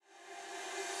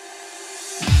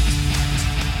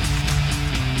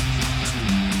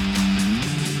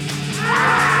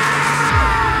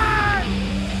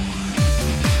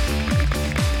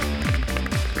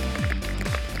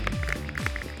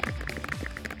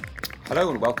Hello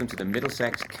and welcome to the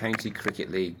Middlesex County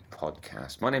Cricket League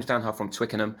podcast. My name's Dan Huff from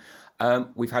Twickenham.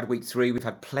 We've had week 3. We've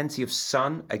had plenty of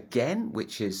sun again,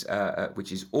 which is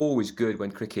always good when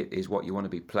cricket is what you want to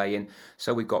be playing.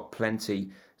 So we've got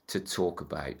plenty to talk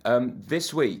about.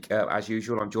 This week, as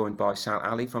usual, I'm joined by Sal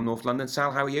Ali from North London.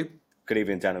 Sal, how are you? Good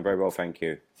evening, Dan. I'm very well, thank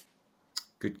you.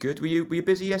 Good. Were you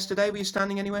busy yesterday? Were you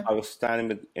standing anywhere? I was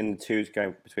standing in the twos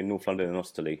going between North London and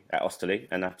Osterley,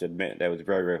 and I have to admit they was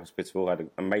very, very hospitable. I had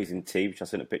an amazing tea, which I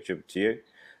sent a picture to you.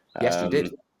 Yes, you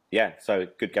did. Yeah, so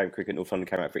good game of cricket. North London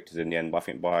came out victors in the end, but I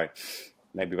think by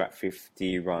maybe about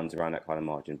 50 runs, around that kind of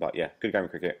margin. But yeah, good game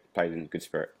of cricket, played in good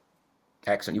spirit.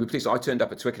 Excellent. You were pleased. I turned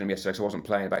up at Twickenham yesterday, so I wasn't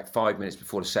playing about 5 minutes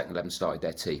before the second 11 started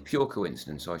their tea. Pure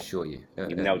coincidence, I assure you.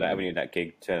 You nailed that, haven't you, that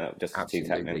gig? Turn up just absolutely,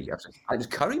 tea happening. Absolutely. It was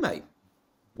curry, mate.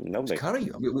 Lovely. It's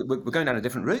curry. We're going down a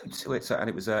different route, and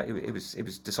it was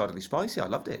decidedly spicy. I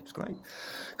loved it. It was great.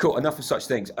 Cool. Enough of such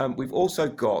things. We've also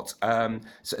got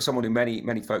someone who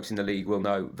many folks in the league will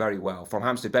know very well from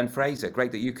Hampstead, Ben Fraser.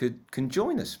 Great that you can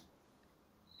join us.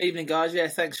 Evening, guys. Yeah,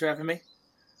 thanks for having me.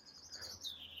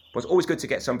 Well, it's always good to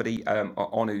get somebody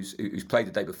on who's played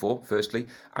the day before, firstly,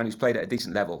 and who's played at a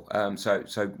decent level. So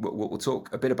we'll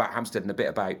talk a bit about Hampstead and a bit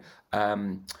about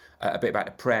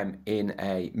the Prem in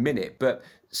a minute. But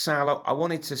Sal, I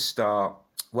wanted to start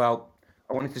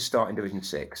in Division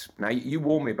 6. Now, you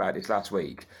warned me about this last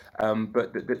week,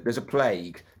 but there's a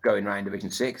plague going around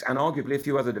Division 6 and arguably a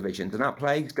few other divisions, and that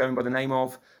plague's going by the name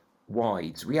of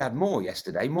wides. We had more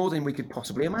yesterday, more than we could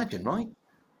possibly imagine, right?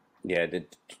 Yeah, the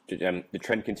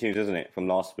trend continues, doesn't it? From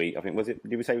last week, I think was it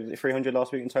 300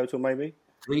 last week in total, maybe?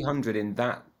 300 in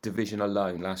that division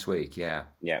alone last week. Yeah.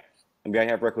 Yeah, and we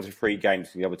only have records for 3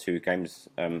 games. The other 2 games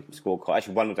scorecard.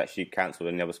 Actually, one was actually cancelled,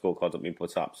 and the other scorecards have been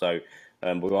put up. So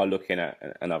we are looking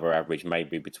at another average,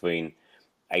 maybe between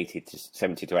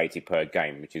 70 to 80 per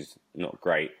game, which is not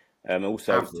great.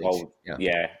 Also, I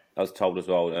was told as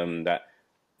well that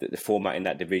the format in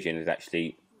that division is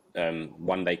actually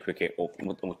one-day cricket or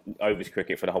overs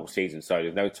cricket for the whole season, so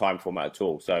there's no time format at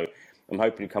all. So I'm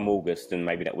hoping come August and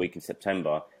maybe that week in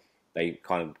September they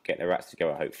kind of get their acts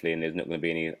together, hopefully, and there's not going to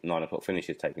be any 9 o'clock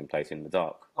finishes taking place in the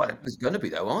dark. Well, there's going to be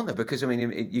though, aren't there? Because I mean,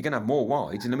 you're going to have more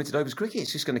wides and limited overs cricket.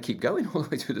 It's just going to keep going all the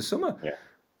way through the summer. Yeah.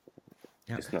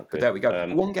 It's not good. But there we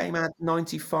go. One game had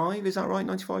 95. Is that right?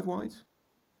 95 wides.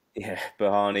 Yeah,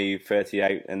 Bahani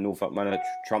 38 and Norfolk Manor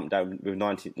trumped down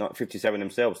with 57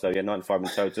 themselves. So yeah, 95 in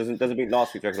total. Doesn't beat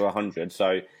last week's record of 100.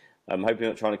 So I'm hoping they're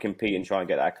not trying to compete and try and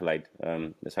get that accolade.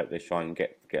 Let's hope they try and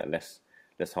get a less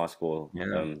high score.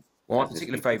 Yeah. One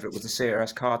particular favourite was the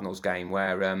CRS Cardinals game,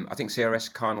 where I think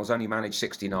CRS Cardinals only managed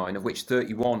 69, of which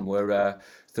 31 were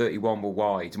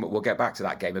wide. And we'll get back to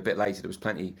that game a bit later. There was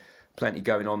plenty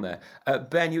going on there.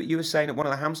 Ben, you were saying that one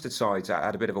of the Hampstead sides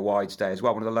had a bit of a wide stay as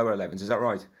well, one of the lower 11s. Is that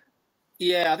right?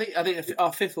 Yeah, I think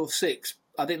our 5th or 6th,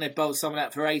 I think they bowled someone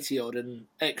out for 80 odd, and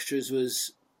extras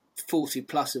was 40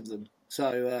 plus of them.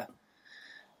 So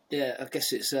yeah, I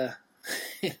guess it's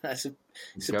it's a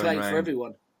play for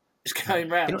everyone. It's going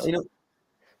round.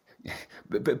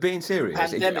 But being serious,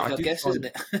 pandemic, I guess, isn't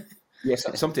it? Yes,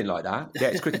 something like that. Yeah,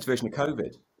 it's cricket's version of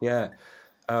COVID. Yeah.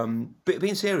 But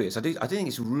being serious, I do think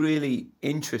it's a really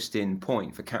interesting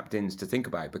point for captains to think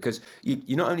about, because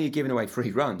you're not only giving away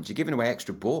free runs, you're giving away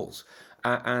extra balls.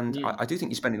 I do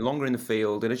think you're spending longer in the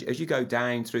field, and as you go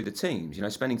down through the teams,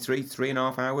 spending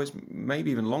 3.5 hours,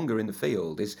 maybe even longer in the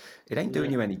field it ain't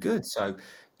doing you any good. So,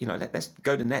 let's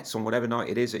go to nets on whatever night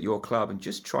it is at your club and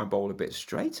just try and bowl a bit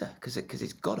straighter, because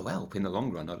it's got to help in the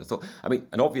long run. I'd have thought. I mean,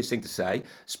 an obvious thing to say,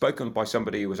 spoken by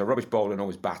somebody who was a rubbish bowler and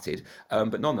always batted,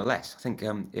 but nonetheless, I think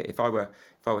if I were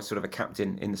sort of a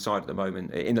captain in the side at the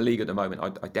moment, in the league at the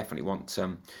moment, I definitely want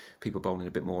people bowling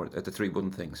a bit more at the 3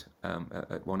 wooden things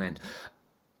at one end.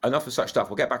 Enough of such stuff.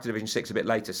 We'll get back to Division 6 a bit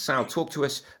later. Sal, talk to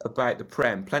us about the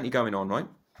Prem. Plenty going on, right?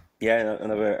 Yeah,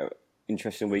 another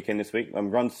interesting weekend this week.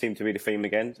 Runs seem to be the theme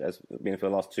again, as been for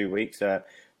the last 2 weeks. Tennant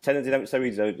didn't so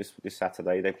easy though this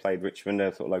Saturday. They played Richmond,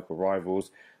 their sort of local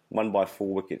rivals. Won by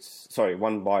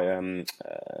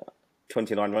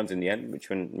 29 runs in the end.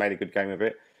 Richmond made a good game of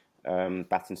it,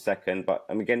 batting second. But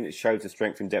again, it shows the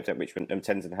strength and depth that Richmond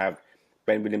tends to have.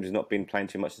 Ben Williams has not been playing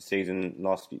too much this season.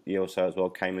 Last year or so as well,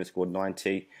 came and scored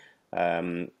 90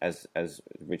 as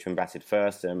Richmond batted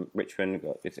first. Richmond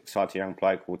got this exciting young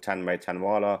player called Tanmay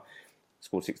Tanwala,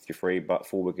 scored 63, but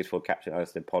 4 wickets for captain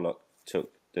Alistair Pollock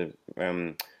took the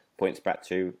points back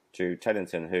to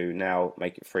Teddington, who now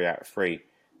make it 3 out of 3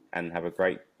 and have a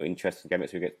great, interesting game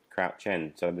as we get Crouch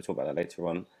End. So we'll talk about that later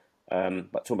on.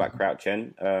 But talk about Crouch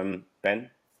End, Ben,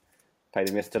 played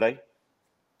him yesterday.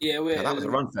 Yeah, that was a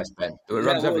run fest, Ben. There were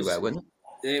runs everywhere, wasn't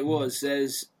it? It was.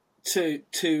 There's two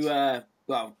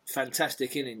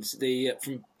fantastic innings.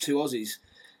 From two Aussies,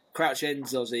 Crouch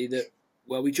End's Aussie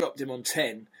we dropped him on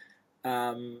 10,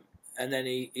 and then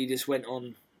he just went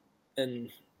on, and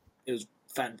it was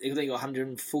I think he got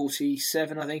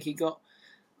 147. I think he got,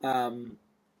 and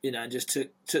just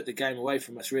took the game away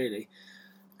from us really,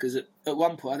 because at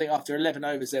one point I think after 11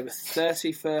 overs they were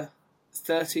 30 for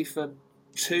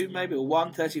 2 maybe,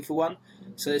 or 30 for 1,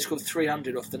 so they scored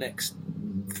 300 off the next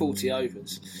 40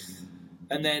 overs,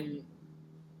 and then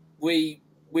we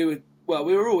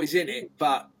were always in it,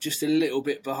 but just a little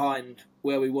bit behind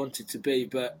where we wanted to be.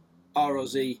 But our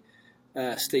Aussie,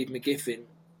 Steve McGiffin,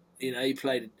 he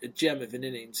played a gem of an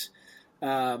innings,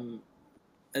 and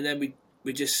then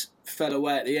we just fell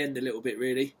away at the end a little bit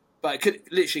really. But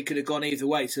it could have gone either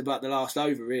way to about the last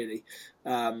over really.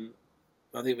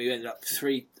 I think we ended up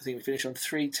we finished on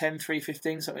 310,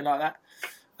 315, something like that.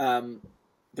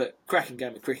 But cracking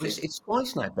game of cricket. It's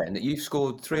twice now, Ben, that you've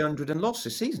scored 300 and lost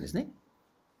this season, isn't it?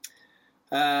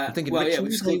 I'm thinking Richmond.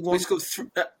 We scored.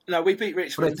 We beat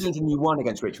Richmond. But you won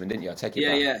against Richmond, didn't you? I take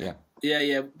it back.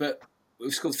 Yeah. But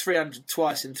we've scored 300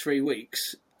 twice in 3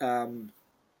 weeks. So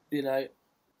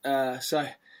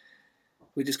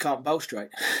we just can't bowl straight.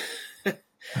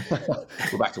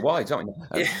 We're back to wides, aren't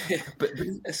we? But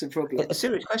that's a problem. A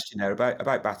serious question there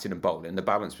about batting and bowling, the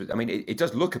balance. I mean, it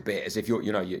does look a bit as if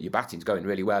your batting's going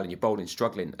really well and your bowling's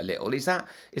struggling a little. Is that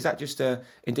just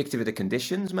indicative of the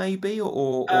conditions, maybe,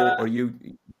 or are you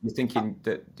thinking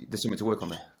that there's something to work on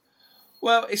there?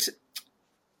 Well,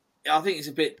 I think it's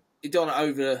a bit. You don't want to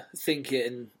overthink it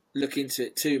and look into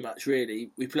it too much.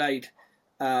 Really, we played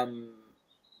at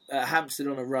Hampstead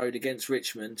on a road against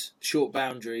Richmond, short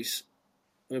boundaries.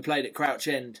 We played at Crouch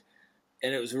End,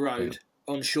 and it was a road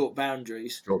on short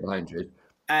boundaries. Short boundaries.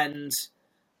 And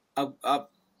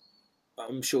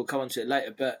I'm sure we'll come on to it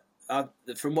later, but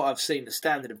from what I've seen, the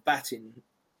standard of batting,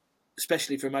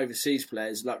 especially from overseas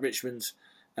players like Richmond's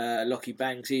Lockie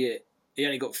Banks, he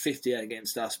only got 50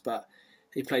 against us, but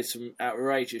he played some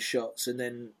outrageous shots. And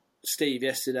then Steve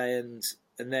yesterday and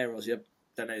their Aussie, I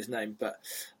don't know his name, but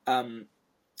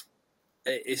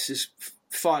it's just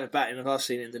finer batting than I've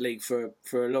seen in the league for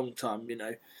a long time.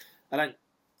 I don't.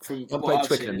 Not played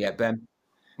Twickenham yet, Ben.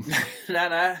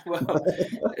 No. Well,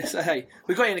 so hey,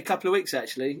 we got you in a couple of weeks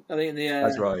actually. I think in the.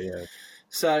 That's right. Yeah.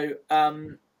 So,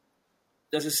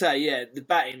 as I say, the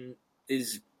batting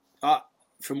is,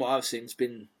 from what I've seen, it's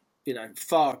been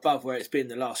far above where it's been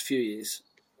the last few years.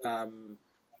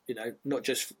 Not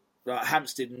just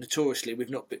Hampstead. Notoriously, we've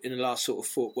not been in the last sort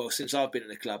of since I've been in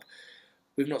the club.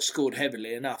 We've not scored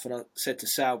heavily enough, and I said to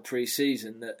Sal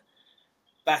pre-season that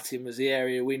batting was the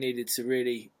area we needed to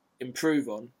really improve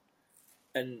on.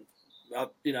 And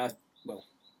if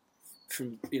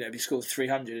you score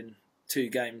 300 in 2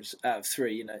 games out of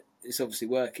 3, it's obviously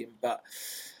working. But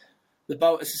the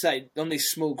bowl, as I say, on these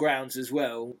small grounds as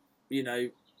well,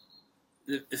 the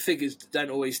figures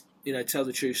don't always tell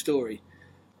the true story.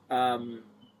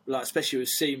 Especially with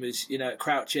seamers, at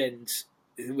Crouch End.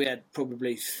 We had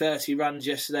probably 30 runs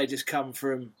yesterday just come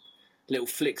from little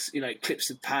flicks, clips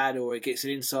of pad, or it gets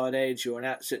an inside edge or an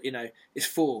outside, it's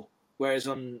 4. Whereas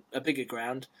on a bigger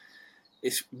ground,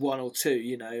 it's 1 or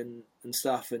 2, and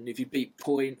stuff. And if you beat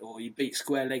point or you beat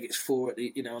square leg, it's 4 at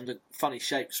the, on the funny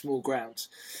shaped small grounds.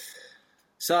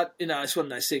 So, it's one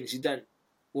of those things you don't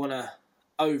want to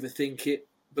overthink it.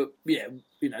 But yeah,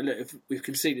 look, if we've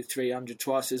conceded 300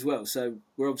 twice as well, so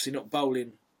we're obviously not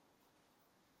bowling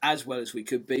as well as we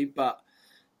could be, but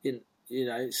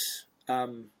it's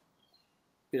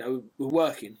we're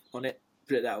working on it.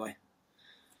 Put it that way.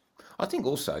 I think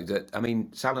also that,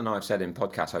 Sal and I have said in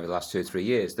podcasts over the last 2 or 3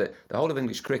 years that the whole of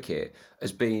English cricket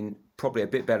has been probably a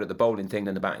bit better at the bowling thing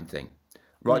than the batting thing.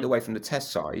 Right away from the Test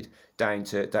side down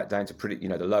to pretty,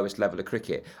 the lowest level of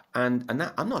cricket, and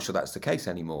that I'm not sure that's the case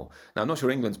anymore. Now I'm not sure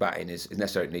England's batting is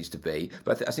necessarily needs to be,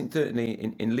 but I think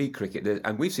certainly in league cricket,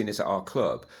 and we've seen this at our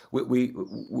club, we're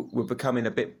becoming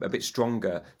a bit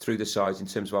stronger through the sides in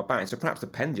terms of our batting. So perhaps the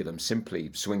pendulum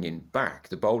simply swinging back.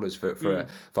 The bowlers for 5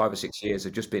 or 6 years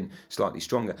have just been slightly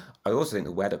stronger. I also think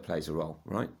the weather plays a role,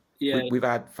 right? Yeah. We've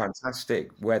had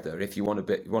fantastic weather if you want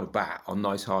to bat on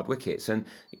nice hard wickets, and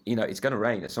it's going to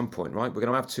rain at some point, right? We're going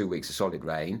to have 2 weeks of solid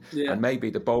rain, and maybe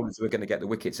the bowlers who are going to get the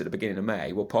wickets at the beginning of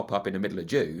May will pop up in the middle of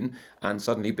June and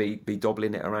suddenly be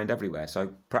doubling it around everywhere.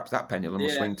 So perhaps that pendulum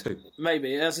will swing too.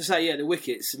 Maybe, as I say, the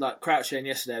wickets like Crouch End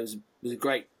yesterday was a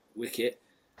great wicket.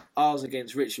 Ours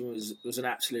against Richmond was an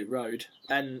absolute road,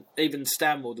 and even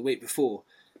Stanmore the week before,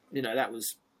 that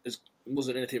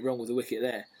wasn't anything wrong with the wicket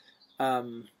there.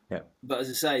 But as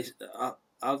I say,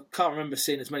 I can't remember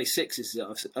seeing as many sixes.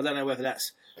 I don't know whether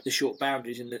that's the short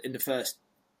boundaries in the first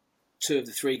 2 of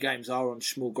the 3 games are on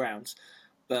small grounds,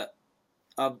 but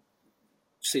I've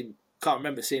can't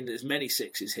remember seeing as many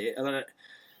sixes here. I don't know,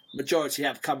 majority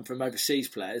have come from overseas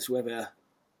players, whether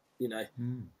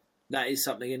that is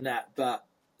something in that. But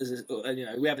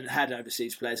we haven't had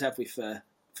overseas players, have we, for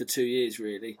 2 years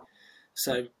really?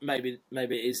 So maybe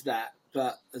it is that.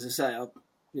 But as I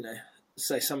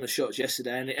say, some of the shots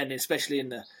yesterday, and especially in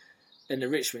the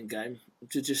Richmond game,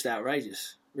 just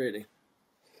outrageous, really.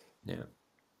 Yeah.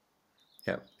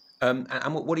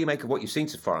 And what do you make of what you've seen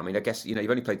so far? I mean, I guess you've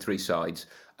only played 3 sides,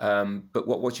 but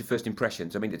what's your first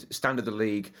impressions? I mean, the standard of the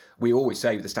league. We always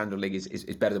say the standard of the league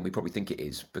is better than we probably think it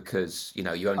is, because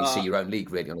you only see your own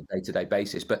league really on a day-to-day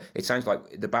basis. But it sounds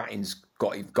like the batting's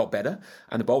got better,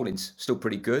 and the bowling's still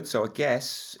pretty good. So I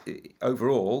guess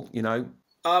overall,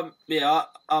 I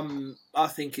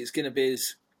think it's going to be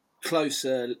as close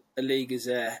a league as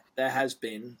there has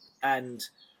been, and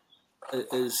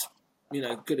as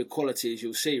good a quality as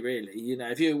you'll see. Really,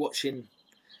 if you're watching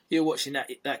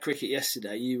that cricket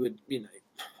yesterday, you would,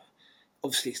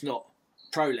 obviously it's not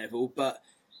pro level, but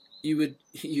you'd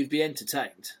be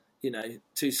entertained.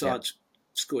 2 sides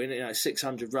scoring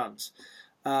 600 runs.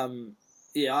 I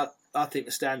think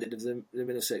the standard of the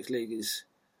Middlesex League is,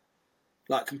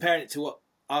 like, comparing it to what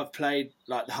I've played,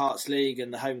 like the Hearts League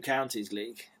and the Home Counties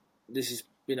League. This is,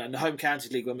 the Home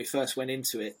Counties League, when we first went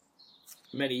into it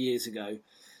many years ago,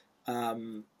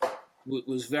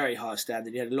 was very high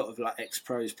standard. You had a lot of like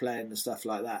ex-pros playing and stuff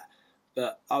like that.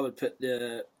 But I would put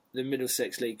the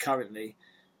Middlesex League currently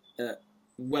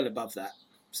well above that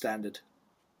standard.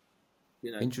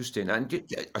 Interesting. And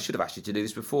I should have asked you to do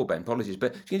this before, Ben. Apologies,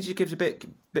 but can you just give us a bit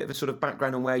of a sort of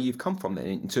background on where you've come from then,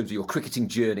 in terms of your cricketing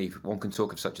journey, if one can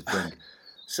talk of such a thing?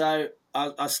 So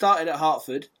I started at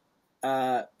Hertford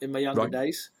in my younger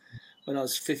days when I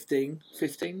was 14,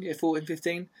 15.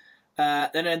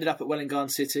 Then I ended up at Welwyn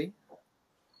City.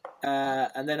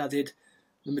 And then I did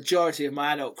the majority of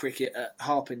my adult cricket at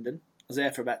Harpenden. I was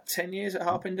there for about 10 years at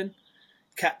Harpenden.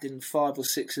 Captained 5 or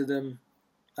 6 of them.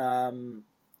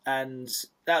 And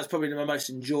that was probably my most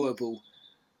enjoyable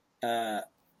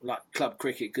club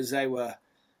cricket, because they were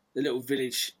the little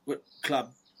village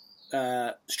club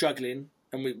struggling,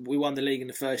 and we won the league in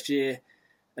the first year,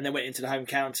 and then went into the home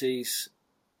counties.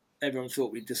 Everyone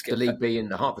thought we'd just get... The league being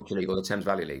the Hertfordshire League or the Thames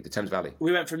Valley League? The Thames Valley.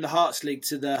 We went from the Hearts League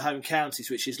to the home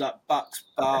counties, which is like Bucks,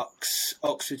 Berks,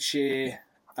 Oxfordshire,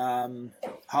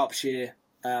 Hertfordshire.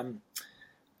 And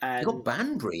you got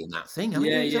Banbury in that thing, haven't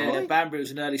you? Yeah. Banbury was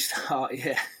an early start,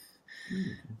 yeah.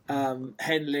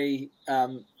 Henley,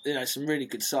 some really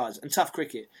good sides and tough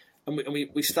cricket. And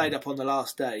we stayed up on the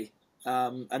last day,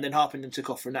 and then Harpenden took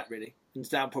off from that, really. And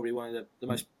it's now probably one of the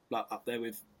most, up there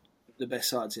with the best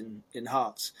sides in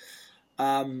Hearts.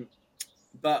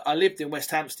 But I lived in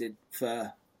West Hampstead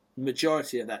for the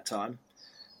majority of that time,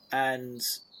 and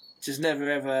just never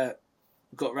ever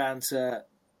got round to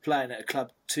playing at a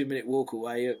club 2-minute walk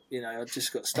away. I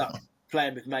just got stuck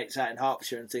playing with mates out in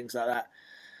Hertfordshire and things like that.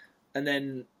 And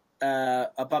then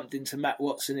I bumped into Matt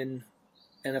Watson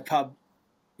in a pub,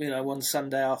 one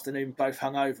Sunday afternoon, both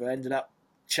hungover, ended up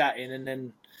chatting, and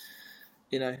then,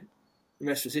 the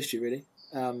rest was history, really.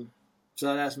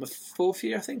 So that's my 4th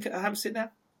year, I think, at Hampstead now.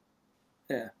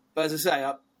 Yeah. But as I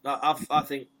say, I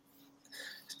think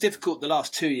it's difficult the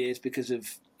last 2 years because of,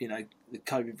 the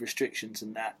COVID restrictions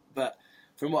and that. But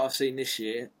from what I've seen this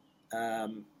year,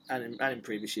 and in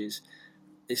previous years,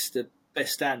 it's the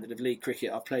best standard of league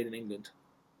cricket I've played in England.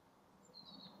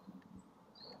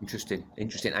 Interesting.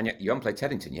 And you haven't played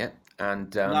Teddington yet.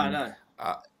 And no.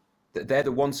 They're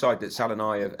the one side that Sal and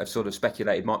I have sort of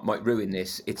speculated might ruin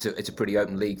this. It's a pretty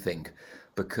open league thing,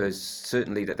 because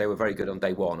certainly that they were very good on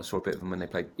day one. I saw a bit of them when they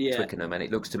played Twickenham, and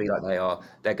it looks to me like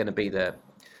they're going to be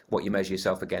what you measure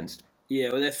yourself against.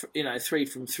 Yeah, well, they're 3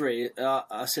 from 3.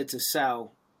 I said to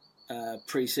Sal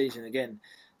pre-season again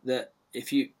that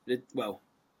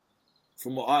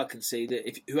from what I can see, that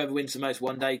if whoever wins the most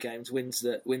one-day games wins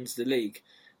the league.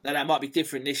 Now that might be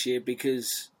different this year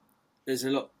because there's a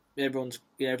lot. Everyone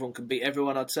can beat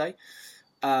everyone, I'd say.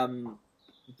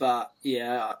 But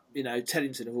yeah,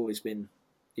 Teddington have always been,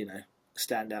 a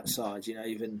standout side.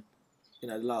 Even,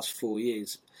 the last 4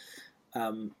 years,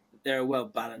 they're a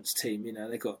well-balanced team.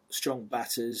 They've got strong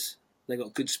batters, they've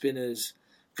got good spinners,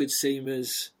 good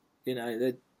seamers.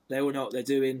 They all know what they're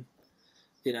doing.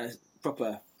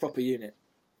 Proper unit.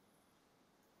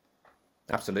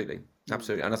 Absolutely.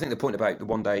 And I think the point about the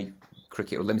one-day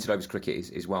cricket or limited overs cricket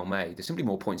is well made. There's simply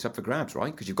more points up for grabs,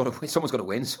 right? Because someone's got to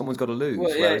win, someone's got to lose. Well,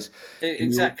 yeah, whereas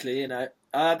exactly.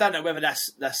 I don't know whether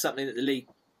that's something that the league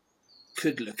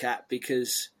could look at,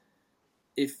 because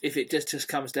if it just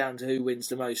comes down to who wins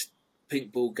the most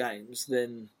pink ball games,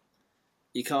 then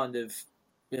you kind of,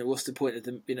 what's the point of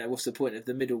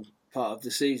the middle part of the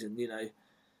season?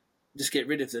 Just get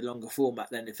rid of the longer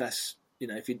format then. If that's,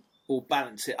 if you all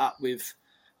balance it up with,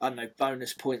 I don't know,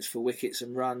 bonus points for wickets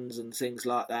and runs and things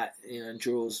like that, and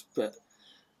draws, but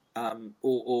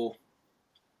or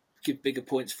give bigger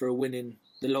points for a win in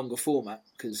the longer format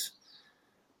because,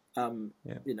 that's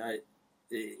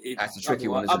a tricky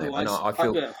one, isn't it? And I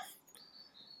feel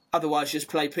otherwise just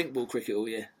play pink ball cricket all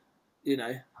year,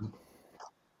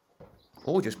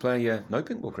 Or just play no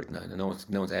pink ball cricket. No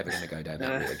one's ever going to go down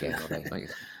that route again, are they?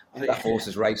 That horse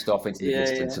has raced off into the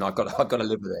distance, and I've got to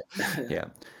live with it. Yeah.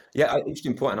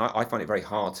 Interesting point, and I find it very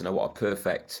hard to know what a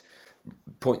perfect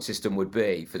point system would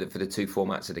be for the two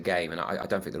formats of the game, and I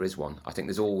don't think there is one. I think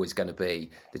there's always going to be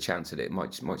the chance that it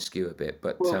might skew a bit,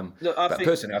 but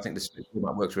personally, I think the split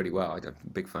format works really well. I'm a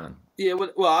big fan. Yeah,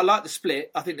 well, I like the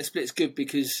split. I think the split's good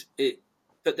because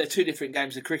but they're two different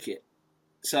games of cricket,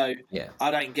 so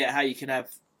I don't get how you can have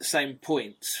the same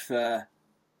points for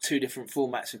two different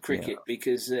formats of cricket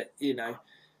because Well,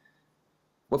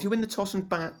 if you win the toss and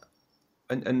bat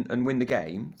and win the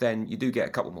game, then you do get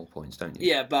a couple more points, don't you?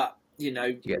 Yeah, but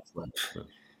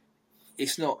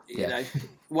it's not.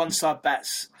 One side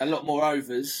bats a lot more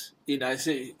overs.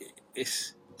 So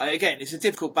it's a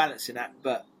difficult balancing act,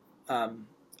 but I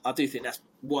do think that's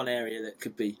one area that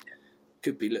could be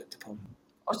looked upon.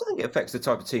 I still think it affects the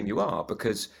type of team you are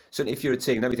because certainly if you're a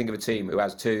team, let me think of a team who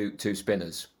has two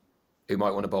spinners who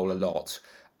might want to bowl a lot.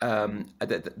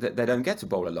 They don't get to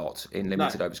bowl a lot in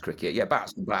limited overs cricket. Yeah,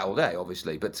 bats can bat all day,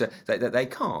 obviously, but they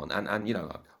can't. And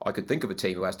I could think of a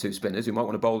team who has two spinners who might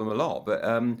want to bowl them a lot,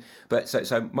 but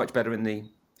so much better in the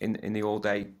all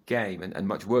day game and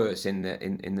much worse in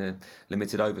the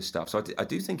limited over stuff. So I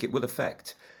do think it will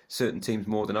affect certain teams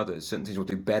more than others. Certain teams will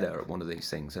do better at one of these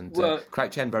things, and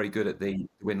Crouch End very good at the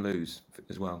win lose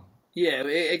as well. Yeah,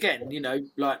 again,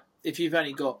 like if you've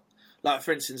only got, like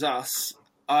for instance us.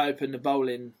 I opened the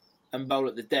bowling and bowl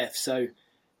at the death, so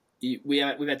we've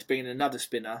had to bring in another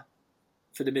spinner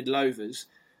for the middle overs.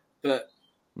 But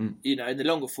in the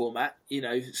longer format,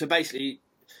 so basically,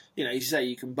 you say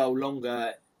you can bowl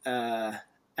longer and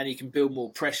you can build more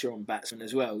pressure on batsmen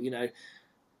as well.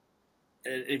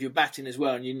 If you're batting as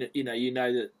well, and you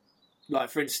know that, like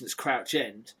for instance, Crouch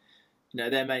End,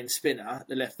 their main spinner,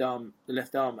 the left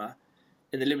armer.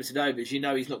 In the limited overs, he's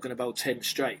not going to bowl 10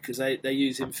 straight because they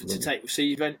use him to take. So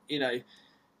it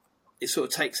sort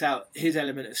of takes out his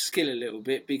element of skill a little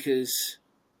bit because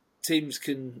teams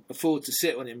can afford to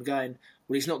sit on him, going,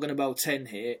 well, he's not going to bowl 10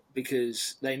 here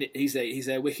because he's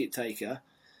their wicket taker.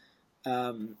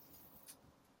 So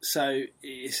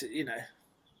it's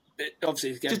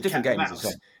obviously it's just different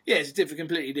games. Yeah, it's a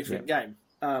completely different game.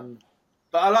 But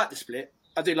I like the split.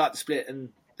 I do like the split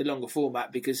and the longer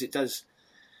format because it does.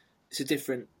 It's a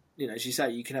different, as you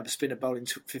say, you can have a spinner bowling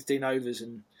 15 overs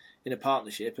and in a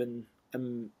partnership, and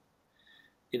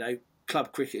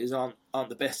club cricketers aren't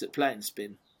the best at playing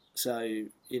spin, so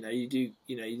you do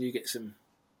get some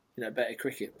better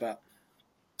cricket, but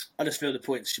I just feel the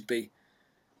points should be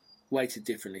weighted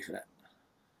differently for that.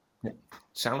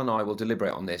 Sal and I will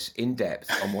deliberate on this in depth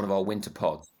on one of our winter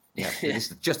pods. Yeah, it's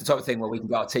just the type of thing where we can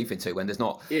get our teeth into when there's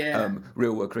not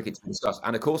real world cricket to discuss.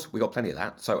 And of course, we got plenty of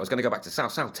that. So I was going to go back to Sal.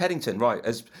 Teddington, right?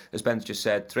 As Ben's just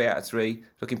said, 3 out of 3,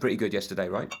 looking pretty good yesterday,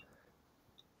 right?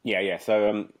 Yeah.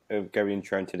 So going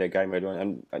intro into their game,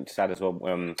 and just add as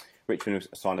well, Richmond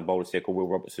signed a bowler here called Will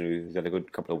Robertson, who's had a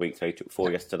good couple of weeks. So he took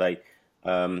 4 yesterday.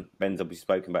 Ben's obviously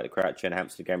spoken about the Crouch and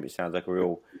Hampstead game, which sounds like a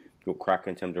real cracker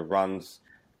in terms of runs.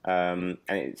 And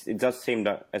it does seem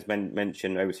that, as Ben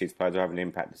mentioned, overseas players are having an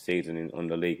impact this season on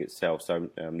the league itself. So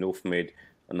North Mid,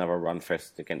 another run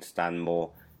fest against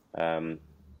Stanmore,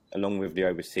 along with the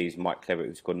overseas Mike Clevitt,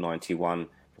 who scored 91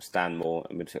 for Stanmore,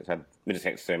 and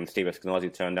Middlesex Steve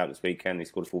Eskenazi turned out this weekend. He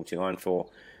scored 49 for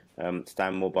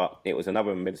Stanmore, but it was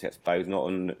another Middlesex player who's not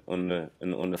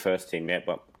on the first team yet,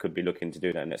 but could be looking to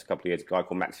do that in the next couple of years. A guy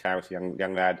called Max Harris, a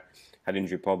young lad, had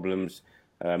injury problems.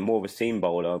 More of a seam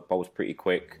bowler, bowls pretty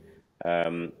quick.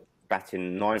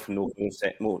 Batting 9 for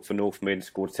North Mid,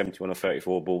 scored 71 on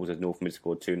 34 balls as North Mid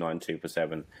scored 292 for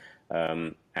 7.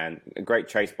 And a great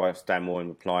chase by Stanmore in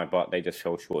reply, but they just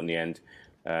fell short in the end,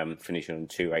 finishing on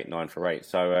 289 for 8.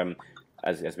 So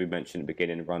as we mentioned at the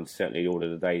beginning, runs certainly all of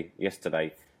the day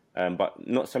yesterday. But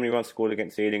not so many runs scored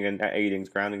against Ealing and at Ealing's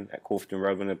ground at Corfton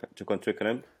Road when they took on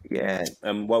Twickenham. Yeah.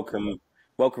 Welcome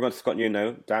welcome on to Scott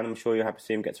Nuno. Dan, I'm sure you're happy to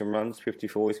see him get some runs.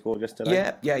 54 he scored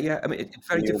yesterday. Yeah. I mean, it's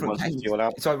very different games. All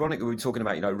out. It's ironic that we were talking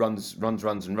about, runs.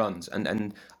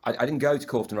 And I didn't go to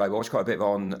Corfton Road. I watched quite a bit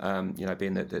on,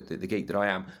 being the geek that I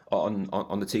am,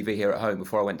 on the TV here at home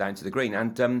before I went down to the green.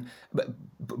 And but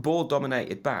ball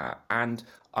dominated bat. And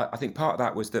I think part of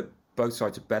that was that both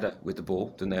sides are better with the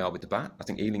ball than they are with the bat. I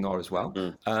think Ealing are as well.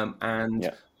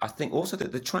 I think also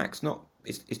that the track's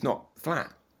it's not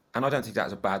flat. And I don't think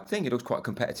that's a bad thing. It looks quite a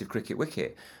competitive cricket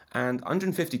wicket. And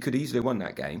 150 could easily have won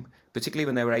that game, particularly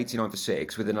when they were 89 for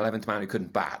 6 with an 11th man who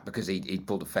couldn't bat because he'd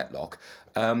pulled a fetlock.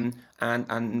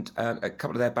 And a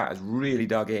couple of their batters really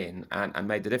dug in and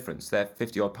made the difference. Their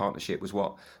 50-odd partnership was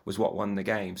what won the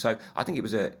game. So I think it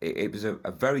was a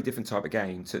very different type of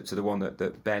game to the one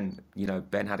that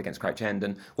Ben had against Crouch End,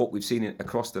 and what we've seen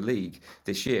across the league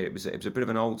this year. It was a bit of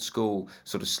an old school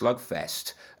sort of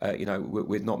slugfest,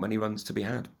 with not many runs to be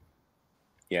had.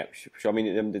 Yeah, sure. I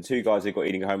mean, the two guys that got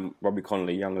Ealing home, Robbie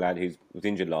Connolly, young lad who was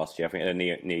injured last year. I think he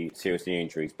had serious knee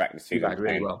injuries back this season. He batted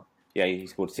really well. Yeah, he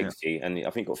scored 60, and I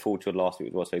think he got 40 last week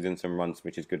as well, so he's in some runs,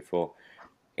 which is good for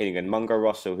Ealing. And Mungo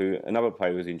Russell, who another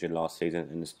player who was injured last season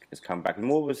and has come back, and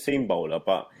more of a seam bowler,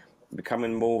 but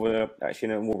becoming more of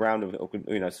a more round of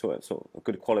sort of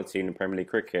good quality in the Premier League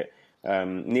cricket.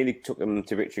 Nearly took them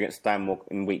to victory against Stanmore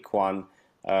in week 1.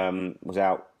 Was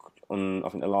out on, I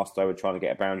think, the last over trying to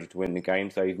get a boundary to win the game.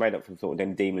 So he's made up for sort of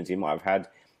them demons he might have had.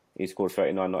 He scored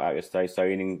 39 not out yesterday. So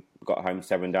Ealing got home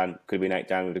 7 down. Could have been 8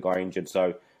 down with the guy injured.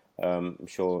 So I'm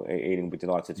sure Ealing will be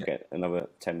delighted to get another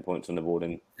 10 points on the board.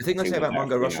 And the thing I say about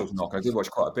Mungo Russell's knock, I did watch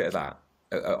quite a bit of that.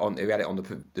 We had it on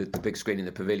the big screen in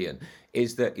the pavilion.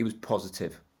 Is that he was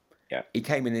positive. Yeah, he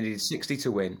came in and he needed 60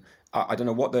 to win. I don't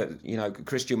know what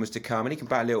Christian was to come, and he can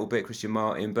bat a little bit, Christian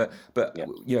Martin, but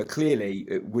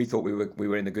clearly we thought we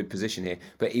were in a good position here.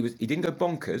 But he didn't go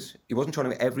bonkers. He wasn't trying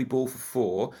to hit every ball for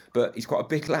 4, but he's quite a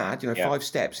big lad, 5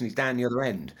 steps, and he's down the other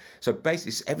end. So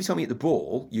basically, every time he hit the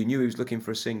ball, you knew he was looking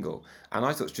for a single. And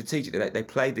I thought strategically they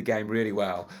played the game really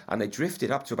well, and they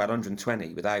drifted up to about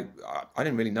 120 without. I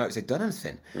didn't really notice they'd done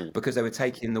anything because they were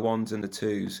taking the 1s and the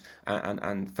 2s,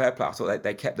 and fair play. I thought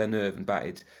they kept their nerve and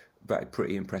batted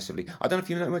pretty impressively. I don't know if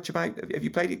you know much about. Have you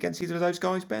played against either of those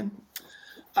guys, Ben?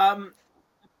 I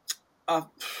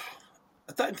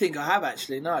don't think I have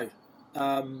actually. No.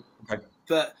 Okay.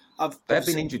 But they've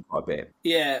been injured quite a bit.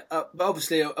 Yeah, but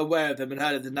obviously aware of them and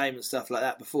heard of the name and stuff like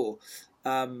that before.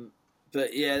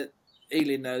 But yeah,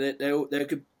 Ealing, they're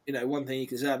good. One thing you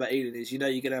can say about Ealing is you're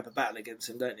going to have a battle against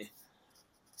them, don't you?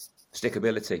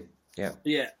 Stickability. Yeah.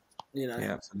 Yeah. Yeah,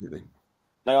 absolutely.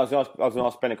 No, I was going to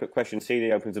ask Ben a quick question.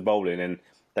 CD opens the bowling, and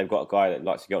they've got a guy that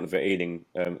likes to get on with Ealing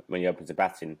when he opens the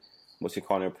batting. What's your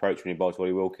kind of approach when he bowls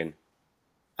Wally Wilkin?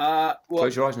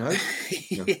 Close your eyes and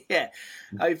hope. Yeah.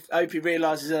 Hope he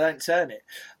realises I don't turn it.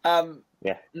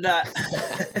 Yeah. No.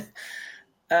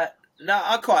 No,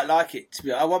 I quite like it. To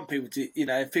be honest. I want people to,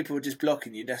 if people are just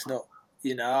blocking you, that's not,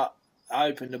 I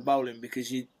open the bowling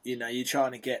because you're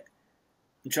trying to get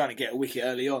a wicket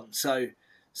early on. So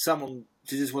someone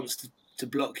just wants to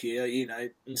block you,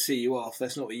 and see you off.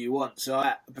 That's not what you want. So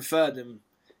I prefer them,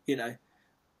 Have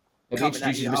you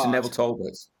introduced you to Mr. Neville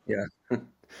Talbot? Yeah.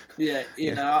 Yeah,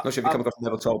 Not sure if you come across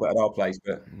Neville Talbot at our place,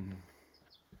 but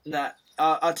no,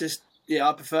 I just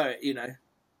I prefer it.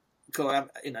 All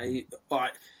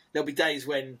right. There'll be days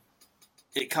when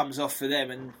it comes off for them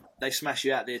and they smash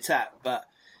you out the attack, but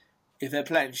if they're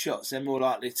playing shots, they're more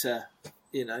likely to,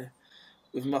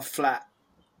 with my flat,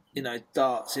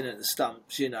 darts in at the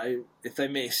stumps, if they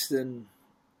miss, then,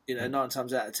 9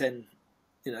 times out of 10,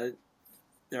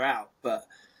 they're out. But,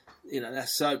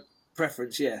 that's so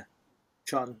preference, yeah.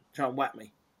 Try and whack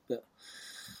me. But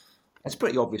that's a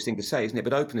pretty obvious thing to say, isn't it?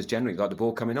 But openers generally like the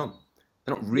ball coming on.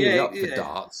 They're not really up for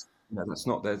darts. That's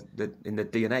not in the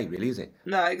DNA, really, is it?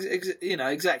 No,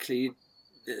 exactly.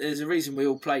 There's a reason we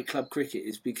all play club cricket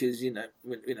is because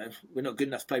we're not good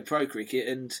enough to play pro cricket,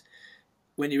 and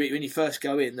when you first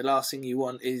go in, the last thing you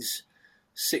want is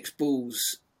 6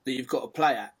 balls that you've got to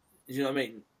play at. You know what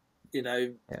I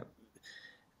mean?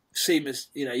 Seamers,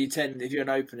 you tend, if you're an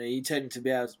opener, you tend to be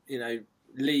able to,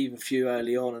 leave a few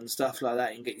early on and stuff like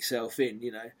that and get yourself in,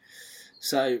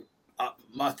 So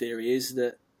my theory is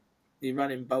that you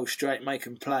run in bowl straight, make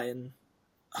them play, and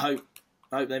hope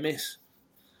they miss.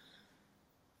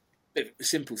 Bit of a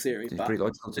simple theory, It's but pretty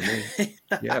logical to me.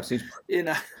 Yeah, I've seen.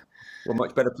 Well,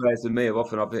 much better players than me have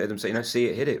often I've heard them say, see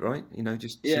it, hit it, right?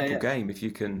 Just simple game if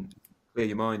you can clear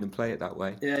your mind and play it that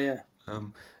way. Yeah.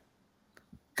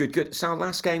 Good. So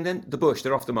last game then, the Bush,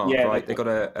 they're off the mark, right? They got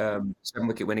a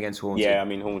 7-wicket win against Hornsey. Yeah, I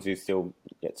mean Hornsey is still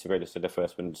yet to register their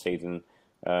first win of the season,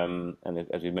 and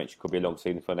as we mentioned, could be a long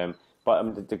season for them.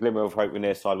 But the glimmer of hope in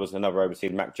their side was another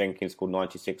overseas. Matt Jenkins scored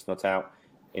 96 not out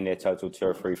in their total 2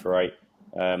 or 3 for 8.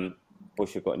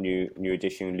 Bush have got a new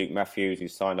addition, Luke Matthews, who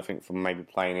signed, I think, from maybe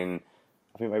playing in,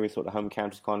 I think maybe sort of the home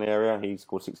counties kind of area. He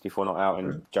scored 64 not out,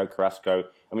 and Joe Carrasco.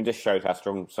 I mean, just shows how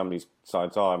strong some of these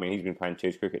sides are. I mean, he's been playing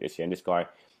Twos cricket this year, and this guy,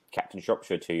 captain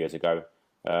Shropshire 2 years ago.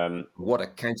 What a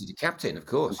county captain, of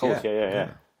course. Of course,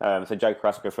 yeah. So Joe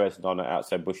Carrasco first not out,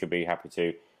 so Bush will be happy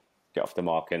to get off the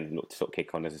mark and look to sort of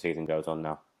kick on as the season goes on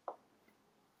now.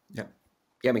 Yeah,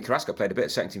 I mean, Carrasco played a bit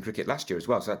of second team cricket last year as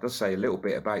well, so that does say a little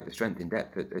bit about the strength in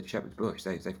depth at Shepherd's Bush.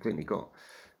 They've clearly got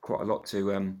quite a lot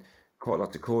to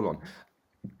call on.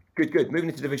 Good. Moving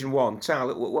into Division 1.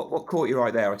 Sal, what caught your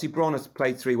eye there? I see Bron has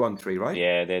played 3-1-3, right?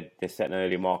 Yeah, they're setting an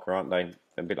early marker, aren't they?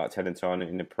 A bit like Teddington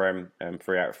in the Prem,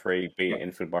 3 out of 3, beat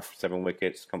Enfield by 7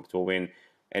 wickets, comfortable win.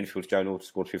 Enfield's Joe Norton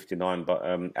scored 59, but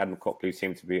Adam Copley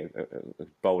seemed to be a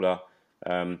bowler,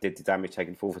 did the damage,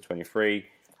 taking 4 for 23.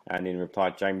 And in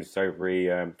reply, James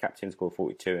Overy, captain, scored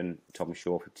 42, and Thomas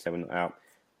Shaw 57 not out.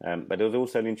 But there was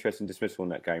also an interesting dismissal in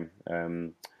that game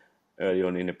early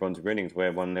on in the bronze innings,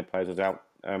 where one of their players was out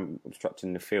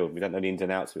obstructing the field. We don't know the ins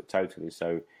and outs of it totally,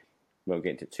 so we won't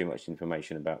get into too much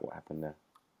information about what happened there.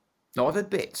 No, I've heard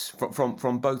bits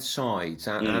from both sides,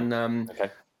 and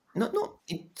Okay. Not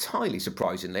entirely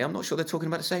surprisingly, I'm not sure they're talking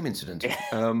about the same incident.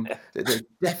 There's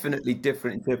definitely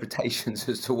different interpretations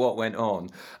as to what went on.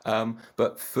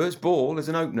 But first ball as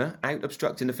an opener, out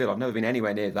obstructing the field. I've never been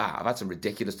anywhere near that. I've had some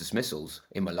ridiculous dismissals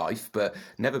in my life, but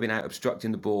never been out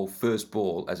obstructing the ball first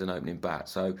ball as an opening bat.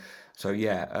 So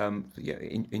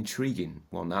intriguing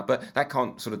one that. But that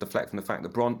can't sort of deflect from the fact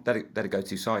that Bron, they're a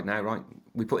go-to side now, right?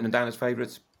 We putting them down as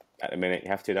favourites? At the minute, you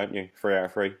have to, don't you? 3 out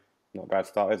of 3. Not a bad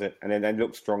start, is it? And then they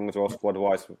look strong as well,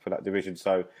 squad-wise, for that division.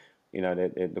 So,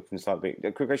 they're looking slightly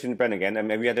big. Quick question to Ben again.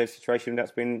 Have you had a situation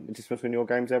that's been dismissed in your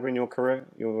games ever in your career,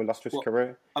 your illustrious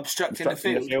career? Obstructing the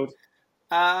field?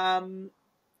 No,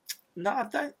 I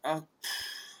don't.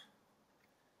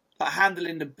 Like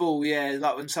handling the ball, yeah.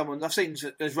 Like when I've seen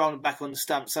there's rolling back on the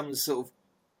stump, someone's sort of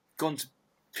gone to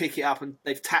pick it up and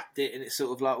they've tapped it, and it's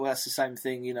sort of like, well, that's the same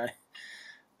thing,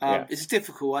 It's a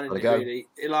difficult one, isn't it? Really,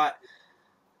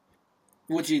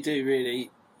 what do you do really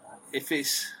if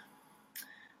it's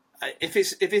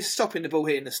stopping the ball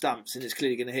hitting the stumps and it's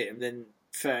clearly going to hit him? Then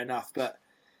fair enough, but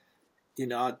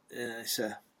I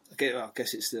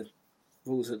guess it's the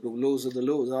laws of the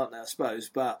laws, aren't they? I suppose,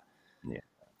 but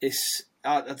it's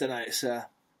I don't know. It's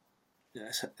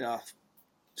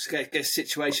I guess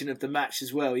situation of the match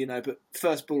as well, But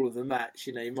first ball of the match,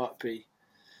 you might be.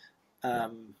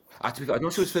 I'm not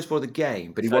sure it's first ball of the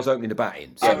game, but he was opening the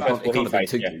batting. So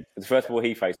the first ball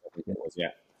he faced, I think it was,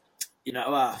 yeah.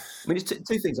 I mean, there's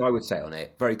two things I would say on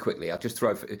it very quickly. I'll just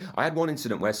throw. I had one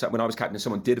incident where when I was captain,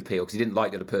 someone did appeal because he didn't like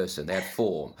the other person. They had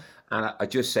form, and I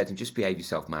just said to him, "Just behave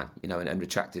yourself, man," and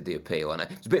retracted the appeal. And it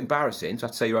was a bit embarrassing to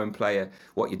have to say your own player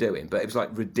what you're doing, but it was like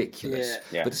ridiculous.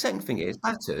 Yeah. But the second thing is,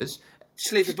 batters,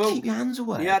 just leave the ball. Keep your hands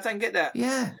away. Yeah, I don't get that.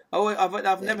 Yeah.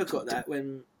 I've never got that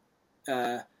when.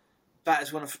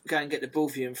 Batters want to go and get the ball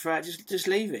for you and throw it, just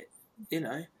leave it.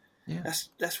 Yeah.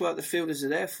 That's what the fielders are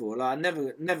there for. Like I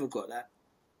never got that.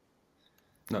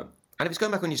 No, and if it's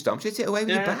going back on your stump, just hit it away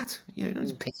with your bat. Don't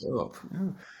just pick it up.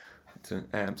 No.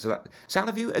 Sal,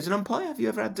 have you, as an umpire, have you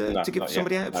ever had to give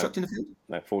somebody out obstructing the field?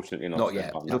 No, fortunately not. Not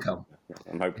yet. It'll come.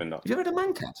 I'm hoping not. Have you ever had a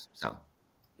man cat, Sal?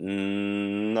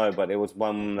 No, but there was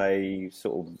one they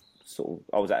sort of.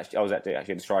 I was actually at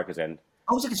the striker's end.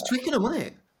 Oh, was it against Twickenham, wasn't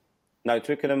it? No,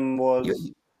 Twickenham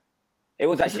was. It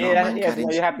was actually you're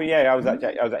happy. Yeah, I was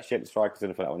actually at the strikers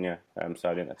end for that one. Yeah, so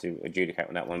I didn't have to adjudicate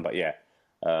on that one, but yeah,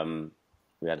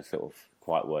 we had a sort of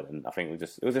quiet word, and I think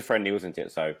it was a friendly, wasn't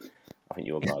it? So I think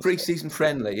you were guys pre-season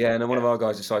friendly. Yeah, and then one of our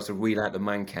guys decides to wheel out the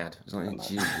Mancad. It's like,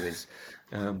 gee whiz.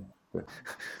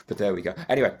 But there we go.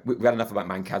 Anyway, we had enough about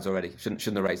Mancads already. Shouldn't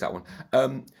have raised that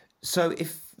one. So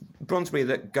if Bronsbury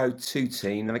that go-to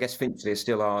team, and I guess Finchley is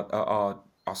still our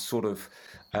sort of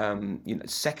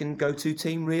second go-to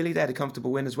team, really. They had a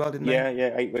comfortable win as well, didn't they?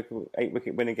 Yeah, 8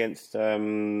 wicket win against.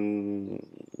 I'm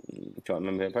trying to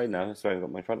remember who they played now. Sorry, I've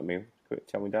got my in front of me.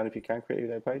 Tell me down if you can quickly who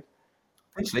they played.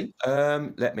 Actually,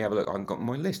 let me have a look. I haven't got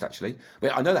my list actually.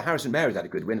 But I know that Harrison Mary's had a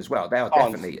good win as well. They are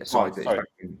definitely a side that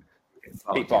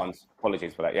beat Barnes.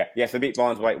 Apologies for that. Yeah, so beat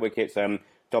Barnes by 8 wickets.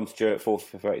 Dom Stewart 4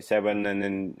 for 37, and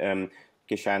then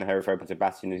Kishan Herif open to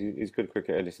batting. He's a good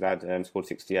cricketer, this lad. Scored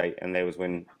 68, and they was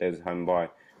home by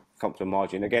comfortable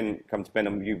margin. Again, come to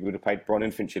Ben, you would have played Bron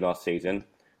and Finchley last season.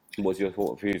 What's your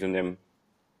thought views on them?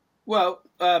 Well,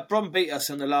 Bron beat us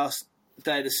on the last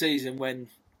day of the season when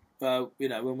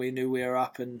when we knew we were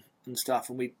up and stuff,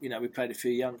 and we played a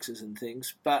few youngsters and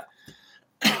things. But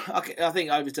I think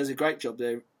Overs does a great job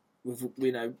there with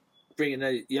bringing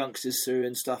the youngsters through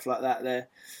and stuff like that. There,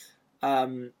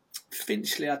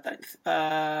 Finchley, I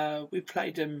don't. We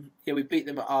played them. Yeah, we beat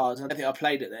them at ours. I don't think I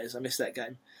played at theirs. I missed that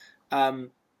game.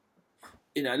 Look,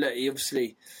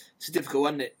 obviously, it's a difficult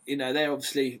one. That they're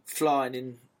obviously flying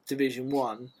in Division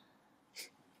 1.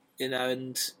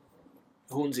 And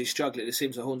Hornsey's struggling. It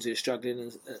seems like Hornsey is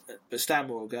struggling, but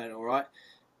Stanmore are going all right.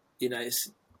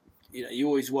 You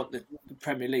always want the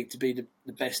Premier League to be the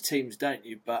best teams, don't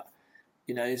you? But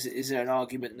is there an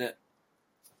argument that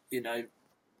I know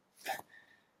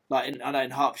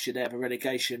in Hertfordshire they have a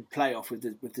relegation playoff with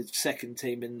the second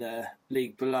team in the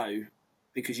league below,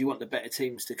 because you want the better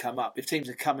teams to come up. If teams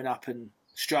are coming up and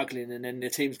struggling, and then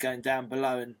the teams going down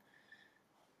below and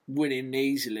winning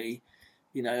easily,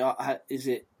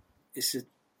 it's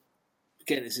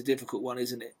a difficult one,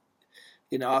 isn't it?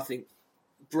 I think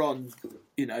Bron,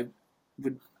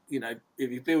 would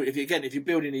if you're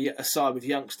building a side with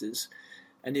youngsters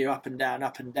and you're up and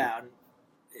down,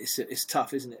 it's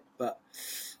tough, isn't it? But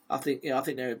I think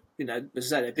they're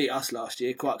as I say, they beat us last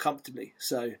year quite comfortably.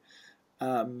 So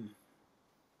I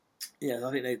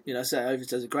think they Overs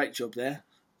does a great job there.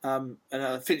 And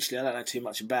Finchley I don't know too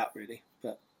much about really,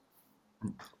 but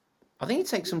I think it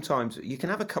takes some time. You can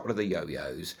have a couple of the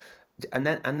yo-yos, and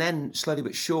then slowly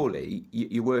but surely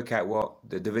you work out what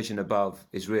the division above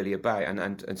is really about.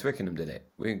 And Twickenham did it.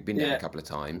 We've been there a couple of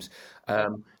times,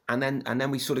 and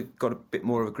then we sort of got a bit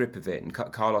more of a grip of it. And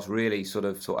Carlos really sort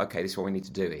of thought, okay, this is what we need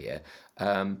to do here.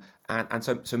 And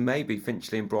so maybe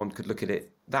Finchley and Bron could look at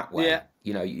it that way. Yeah.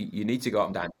 You need to go up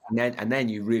and down, and then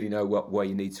you really know where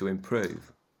you need to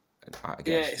improve. I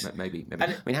guess maybe.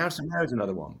 I mean, Harrison Mary's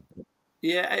another one.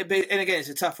 Yeah, and again, it's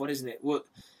a tough one, isn't it? What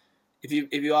if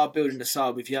you are building a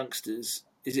side with youngsters?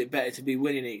 Is it better to be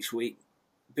winning each week,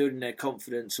 building their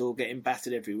confidence, or getting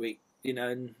battered every week?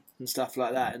 And stuff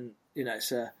like that. And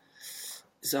it's a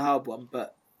hard one,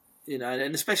 but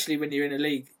and especially when you're in a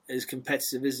league as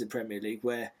competitive as the Premier League,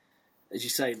 where, as you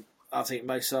say, I think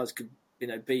most sides could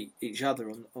beat each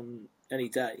other on any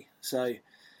day. So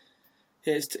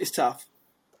yeah, it's tough.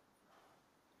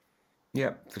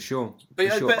 Yeah, for sure.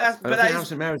 But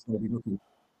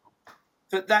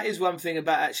that is one thing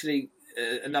about actually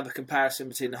another comparison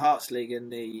between the Hearts League and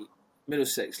the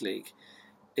Middlesex League,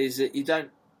 is that you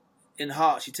don't, in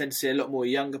Hearts you tend to see a lot more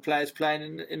younger players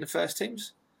playing in the first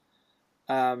teams,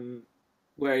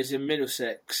 whereas in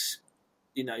Middlesex,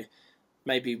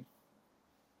 maybe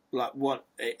like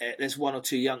there's one or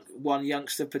two one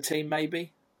youngster per team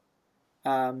maybe.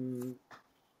 So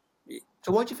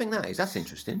why do you think that is? That's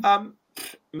interesting.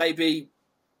 Maybe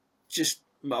just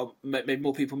maybe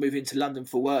more people move into London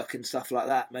for work and stuff like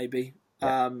that. Maybe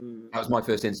that was my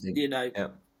first instinct.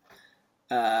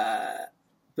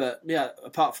 But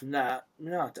apart from that,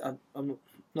 I'm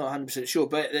not 100% sure.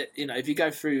 But if you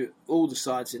go through all the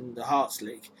sides in the Hearts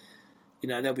League,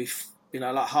 there'll be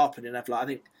like Harpenden have I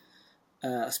think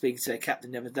I was speaking to their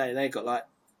captain the other day. They got I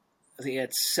think he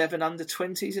had 7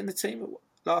 under-20s in the team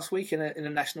last week in a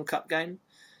National Cup game.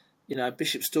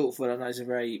 Bishop Stortford, I know, is a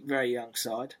very, very young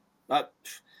side. But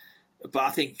I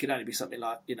think it can only be something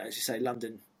like, as you say,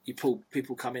 London,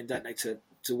 people come in, don't they,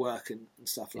 to work and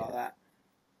stuff like that.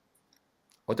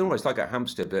 I don't know what it's like at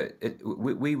Hampstead, but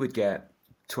we would get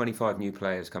 25 new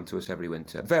players come to us every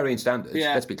winter. Varying standards,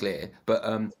 let's be clear. But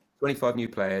 25 new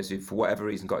players who, for whatever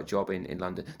reason, got a job in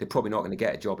London. They're probably not going to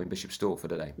get a job in Bishop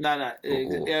Stortford, are they? No. Not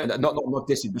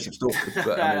dissing Bishop Stortford, but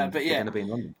but they're going to be in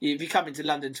London. If you come into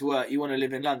London to work, you want to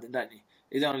live in London, don't you?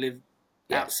 You don't want to live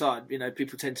outside.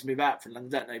 People tend to move out from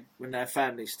London, don't they, when they have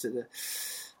families to the...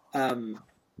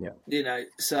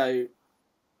 So...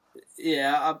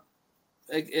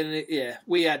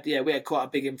 we had quite a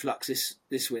big influx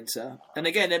this winter, and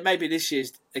again, maybe this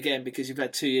year's again because you've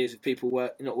had 2 years of people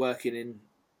not working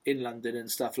in London and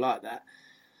stuff like that.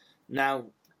 Now,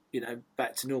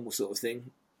 back to normal sort of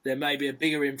thing. There may be a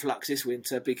bigger influx this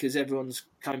winter because everyone's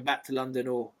coming back to London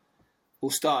or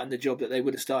starting the job that they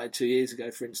would have started 2 years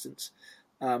ago, for instance.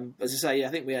 As I say, I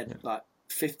think we had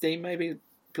 15 maybe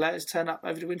players turn up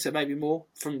over the winter, maybe more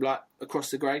from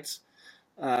across the grades.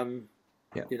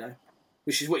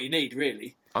 Which is what you need,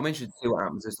 really. I'm interested to see what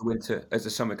happens as the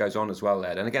summer goes on as well,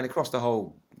 Ed. And again, across the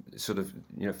whole sort of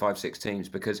 5-6 teams,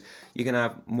 because you're going to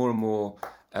have more and more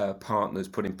partners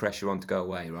putting pressure on to go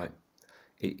away, right?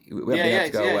 We haven't been able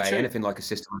to go away. True. Anything like a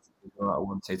system I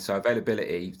wanted. So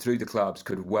availability through the clubs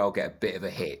could well get a bit of a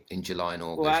hit in July and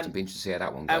August. I'd be interested to see how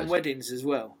that one goes. And weddings as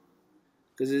well,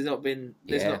 because there's not been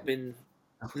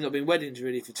weddings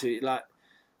really for 2.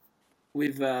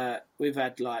 We've had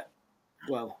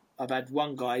I've had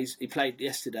one guy. He played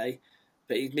yesterday,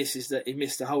 but he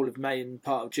missed the whole of May and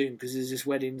part of June because there's just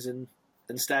weddings and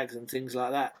stags and things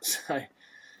like that. So,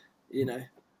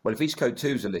 Well, if East Coast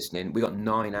 2s are listening, we got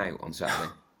 9 out on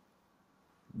Saturday.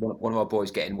 One of our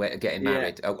boys getting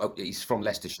married. Oh, he's from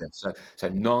Leicestershire, so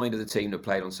 9 of the team that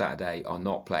played on Saturday are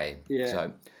not playing. Yeah.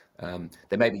 So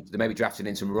they may be drafting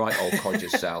in some right old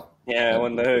codgers, Sal. Yeah, I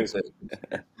wonder who.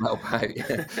 Help out.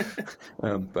 Yeah.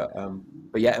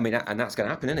 But yeah, I mean, and that's going to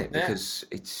happen, isn't it? Because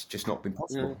it's just not been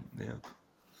possible. Yeah.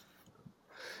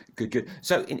 Good.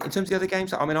 So in terms of the other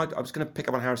games, I mean, I was going to pick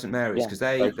up on Harrison Mary's because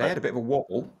they had a bit of a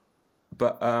wobble.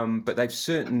 But they've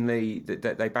certainly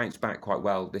they bounced back quite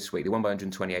well this week. They won by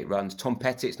 128 runs. Tom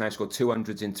Pettit's now scored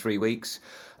 200s in 3 weeks,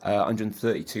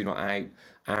 132 not out.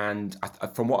 And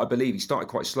from what I believe, he started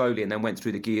quite slowly and then went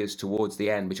through the gears towards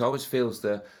the end, which I always feels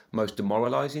the most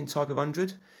demoralising type of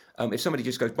 100. If somebody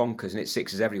just goes bonkers and it's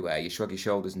sixes everywhere, you shrug your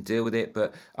shoulders and deal with it.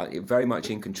 But very much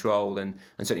in control, and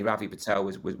certainly Ravi Patel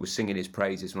was singing his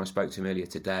praises when I spoke to him earlier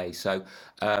today. So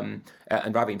and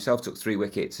Ravi himself took 3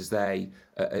 wickets as they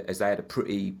had a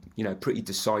pretty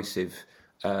decisive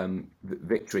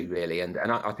victory really, and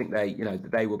I think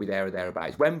they will be there or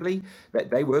thereabouts. Wembley,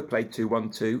 they were played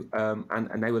 2-1-2,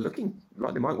 and they were looking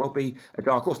like they might well be a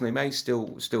dark horse, and they may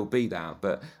still be that.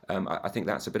 But I think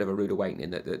that's a bit of a rude awakening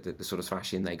that the sort of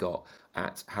thrashing they got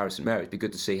at Harrison Mary. It'd be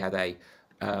good to see how they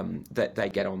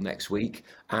get on next week,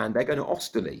 and they're going to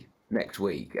Osterley next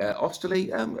week.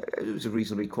 Osterley, it was a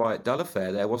reasonably quiet, dull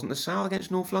affair there, wasn't the Sal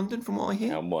against North London, from what I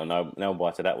hear? No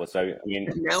bite to that was. So I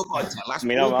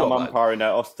mean, I'm umpiring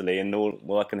at Osterley, and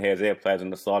all I can hear is their players on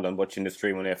the sideline watching the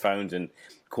stream on their phones and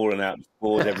calling out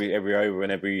scores every over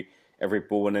and every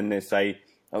ball, and then they say,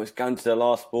 "Oh, it's going to the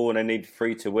last ball, and they need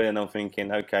 3 to win." And I'm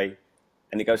thinking, okay,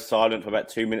 and it goes silent for about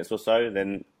 2 minutes or so.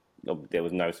 Then there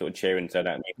was no sort of cheering. So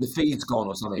that the feed's gone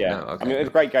or something. Yeah, no, okay. I mean, it was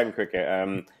a great game of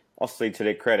cricket. Osterley, to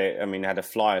their credit, I mean, had a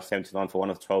flyer 79 for 1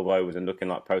 of 12 overs and looking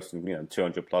like posting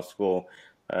 200 plus score.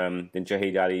 Then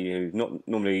Jahid Ali, who's not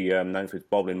normally known for his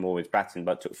bowling, more his batting,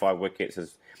 but took 5 wickets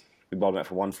as we bowled him out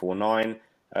for 149.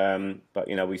 But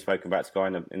we've spoken about this guy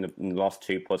in the last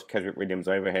 2 pods. Keswick Williams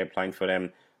over here playing for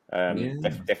them.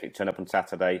 Definitely turned up on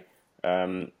Saturday.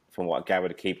 From what I gather,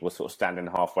 the keeper was sort of standing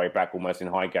halfway back, almost in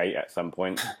Highgate at some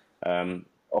point.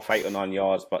 Off 8 or 9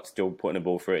 yards, but still putting the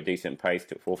ball through at a decent pace.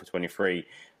 Took 4 for 23.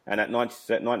 And at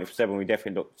 97, we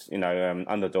definitely looked,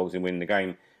 underdogs in winning the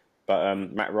game. But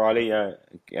Matt Riley,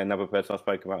 another person I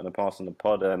spoke about in the past on the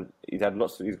pod, he's got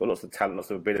lots of talent, lots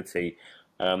of ability.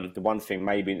 The one thing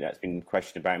maybe that's been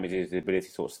questioned about him is his ability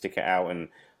to sort of stick it out and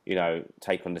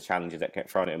take on the challenges that get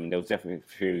thrown at him. And there was definitely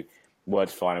a few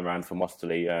words flying around from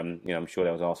Osterley. I'm sure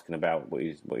they was asking about what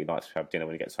he likes to have dinner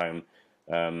when he gets home.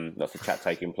 Lots of chat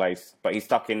taking place, but he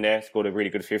stuck in there, scored a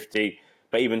really good 50.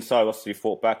 But even so, Osterley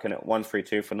fought back, and at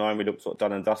 1-3-2 for 9, we looked sort of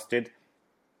done and dusted.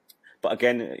 But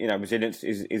again, resilience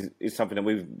is something that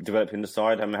we've developed in the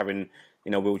side. Having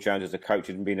Will Jones as a coach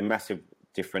has been a massive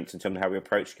difference in terms of how we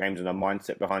approach games and our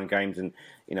mindset behind games. And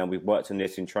we've worked on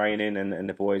this in training, and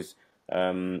the boys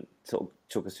sort of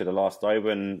took us to the last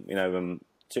over. And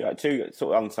two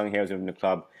sort of unsung heroes in the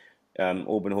club.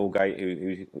 Auburn Hallgate,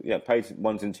 who plays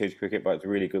 1s and 2s cricket, but is a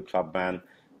really good club man.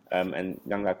 And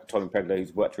young lad Tommy Pegler,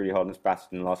 who's worked really hard on his bat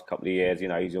in the last couple of years.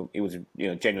 He was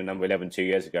genuine number 11 2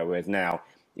 years ago, whereas now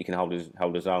he can hold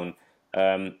his own.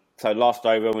 So last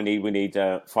over, we need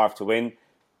 5 to win.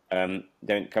 Then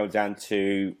it comes down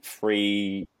to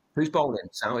 3. Who's bowling?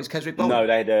 So is Keswick bowling? No,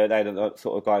 they had a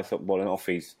sort of guy sort of bowling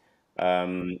offies.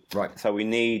 Right. So we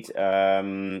need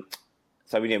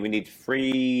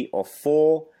 3 or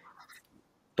 4.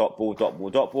 Dot ball.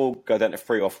 Go down to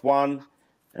 3 off 1.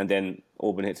 And then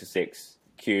Auburn hits a 6.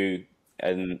 Q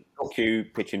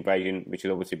pitch invasion, which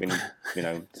has obviously been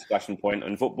discussion point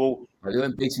on football. Well, you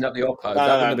weren't beating up the Oppo.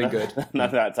 That would have been good. None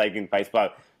of that taking place,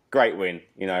 but great win.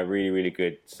 Really, really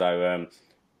good. So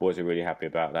boys are really happy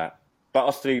about that. But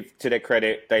Osterley, to their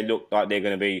credit, they look like they're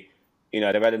going to be. They've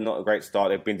had not a great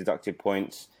start. They've been deducted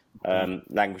points,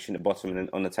 languishing at the bottom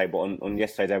on the table. On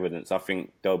yesterday's evidence, I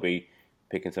think they'll be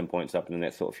picking some points up in the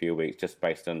next sort of few weeks, just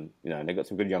based on they've got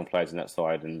some good young players on that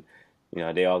side, and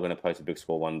they are going to post a big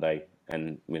score one day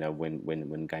and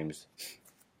win games.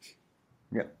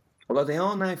 Yeah. Although they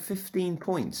are now 15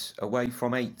 points away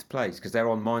from 8th place because they're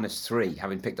on -3,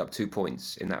 having picked up 2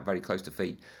 points in that very close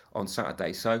defeat on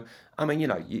Saturday. So I mean,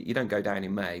 you don't go down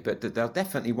in May, but they'll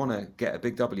definitely want to get a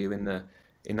big W in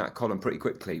that column pretty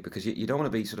quickly, because you don't want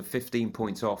to be sort of 15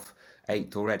 points off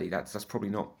 8th already. That's probably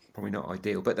not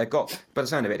ideal. But they've got, by the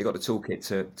sound of it, they've got the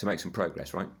toolkit to make some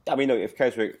progress, right? I mean, look, if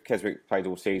Keswick plays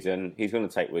all season, he's going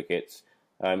to take wickets.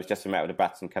 It's just a matter of the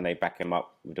batsman, can they back him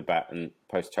up with the bat and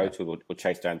post total or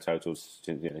chase down totals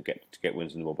to get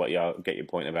wins in the ball. But yeah, I get your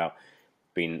point about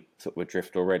being sort of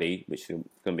adrift already, which is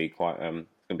going to be quite going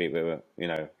to be a bit of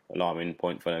a alarming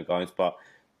point for the guys. But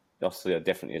Australia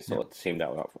definitely is sort of team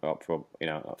that were up for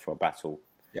a battle,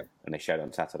 and they showed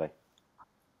on Saturday.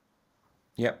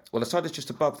 Yeah, well, the side that's just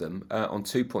above them on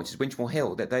 2 points is Winchmore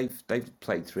Hill. That they've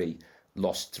played 3,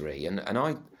 lost 3, and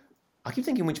I keep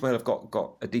thinking Winchmore Hill have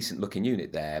got a decent looking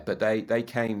unit there, but they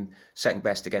came second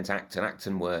best against Acton.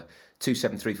 Acton were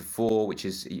 2-7-3 for 4, which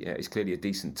is clearly a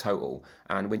decent total,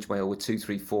 and Winchmore Hill were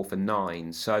 2-3-4 for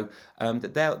 9. So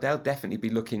they'll definitely be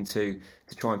looking to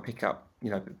try and pick up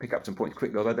some points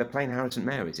quickly. Although they're playing Harrow St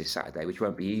Mary's this Saturday, which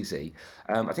won't be easy.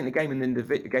 I think the game of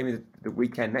the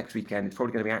weekend next weekend is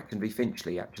probably going to be Acton v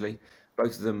Finchley. Actually,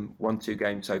 both of them won 2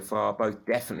 games so far. Both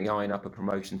definitely eyeing up a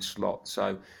promotion slot.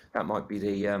 So that might be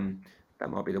the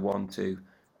one to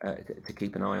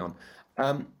keep an eye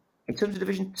on. In terms of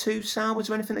Division 2, Sal, was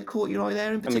there anything that caught your eye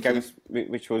there in particular? And the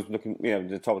game which was looking,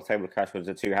 the top of the table of cash was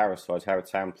the 2 Harrow sides, Harrow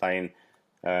Town playing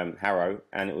Harrow,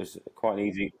 and it was quite an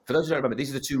easy. For those who don't remember, these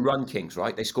are the 2 run kings,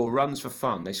 right? They score runs for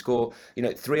fun. They score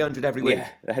 300 every week. Yeah,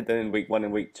 they had that in week 1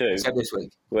 and week 2. Except this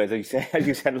week. Whereas as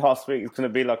you said last week, it's going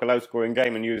to be like a low-scoring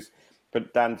game, and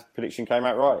but Dan's prediction came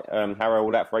out right. Harrow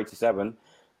all out for 87,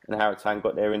 and Harrow Town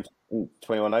got there in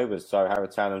 21 overs. So Harrow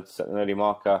Town have set an early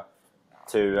marker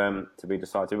to be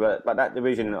decided. But that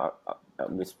division,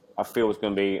 I feel, is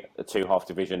going to be a 2-half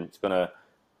division. It's going to,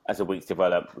 as the weeks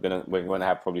develop, we're going to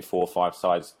have probably 4 or 5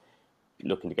 sides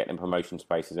looking to get them promotion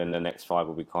spaces, and the next 5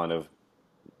 will be kind of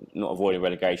not avoiding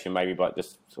relegation, maybe, but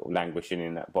just sort of languishing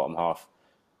in that bottom half.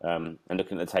 And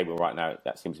looking at the table right now,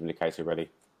 that seems to be the case already.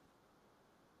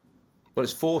 Well,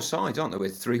 it's 4 sides, aren't there,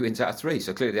 with 3 wins out of 3.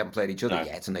 So clearly they haven't played each other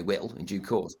yet, and they will in due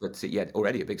course. But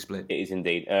already a big split. It is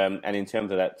indeed. And in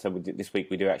terms of that, so this week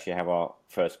we do actually have our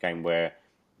first game where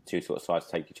 2 sort of sides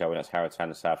take each other, and that's Harrow Town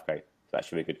and Southgate. So that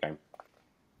should be a good game.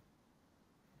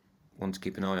 One to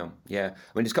keep an eye on. Yeah, I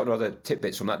mean, there's a couple of other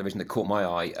tidbits from that division that caught my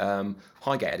eye.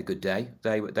 Highgate had a good day.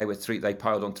 They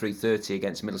piled on 330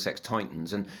 against Middlesex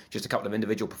Titans, and just a couple of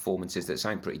individual performances that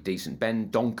sound pretty decent. Ben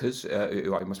Donkers,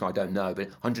 who I don't know, but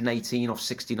 118 off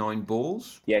 69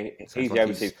 balls. Yeah, he's the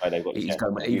overseas player they've got. He's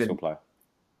going even. Player.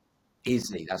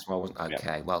 Is he? That's why I wasn't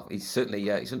okay. Yeah. Well, he's certainly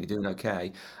doing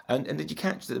okay. And did you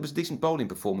catch that there was a decent bowling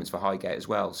performance for Highgate as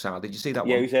well, Sal? Did you see that one?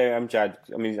 Yeah, he was Jad.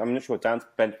 I mean, I'm not sure what Dan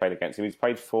Ben played against him. He's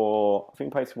played for, I think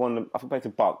he played for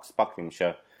Bucks,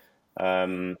 Buckinghamshire.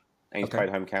 And he's played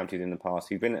home counties in the past.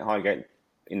 He's been at Highgate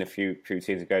in a few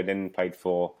seasons ago, then played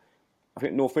for, I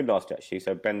think, North Midlands actually.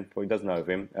 So Ben probably does know of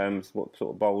him. What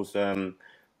sort of bowls, sort of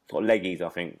leggies, I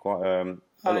think. Quite a lot of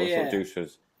sort of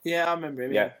juicers. Yeah, I remember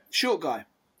him. Yeah. Short guy,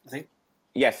 I think.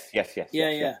 Yes.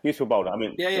 Yeah. Useful bowler. I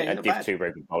mean, not Div 2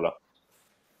 very good bowler.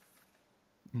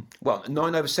 Well,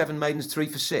 9 over 7 maidens, 3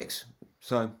 for 6.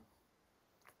 So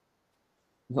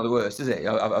not the worst, is it?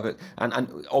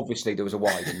 And obviously there was a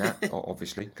wide in that.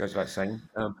 Obviously, goes without saying.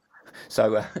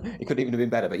 So it couldn't even have been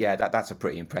better. But yeah, that's a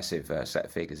pretty impressive set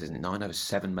of figures, isn't it? 9 over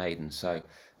 7 maidens. So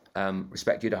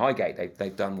respect you to Highgate.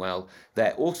 They've done well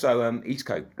there. Also,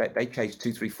 Eastcote, they chased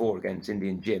 2-3-4 against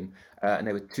Indian Gym, and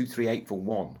they were 2-3-8 for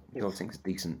 1. Which I think is a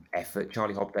decent effort.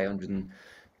 Charlie Hobday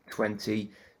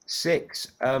 126.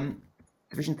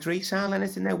 Division 3, Sal,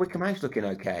 anything there? Wickham House looking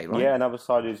okay, right? Yeah, another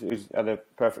side who's had a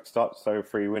perfect start, so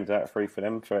 3 wins out of 3 for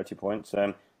them, 30 points.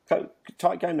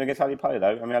 Tight game against Ali Pally,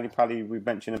 though. I mean, Ali Pally, we've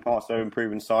mentioned in the past, they're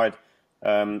improving side,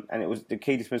 and it was the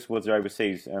key dismissal was their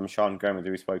overseas. Sean Gomez,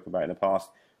 who we spoke about in the past,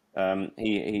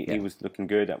 he was looking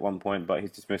good at one point, but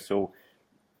his dismissal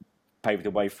paved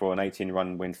the way for an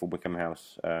 18-run win for Wickham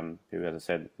House, who, as I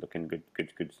said, looking good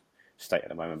state at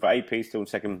the moment. But AP still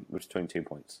second with 22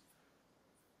 points.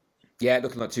 Yeah,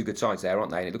 looking like 2 good sides there,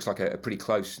 aren't they? And it looks like a pretty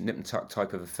close nip and tuck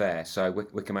type of affair. So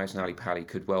Wickham House and Ali Pally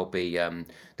could well be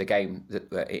the game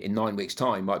that in 9 weeks'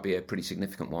 time might be a pretty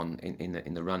significant one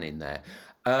in the run in there.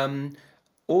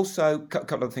 Also, a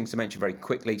couple of things to mention very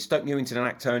quickly. Stoke Newington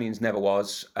and Actonians never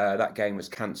was. That game was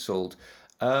cancelled.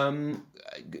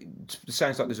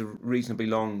 Sounds like there's a reasonably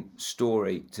long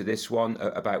story to this one,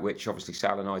 about which obviously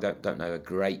Sal and I don't know a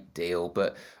great deal.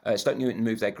 But Stoke Newington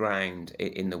moved their ground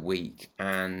in the week,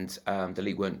 and the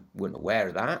league weren't aware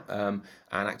of that. And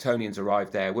Actonians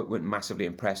arrived there, weren't massively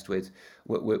impressed with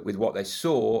what they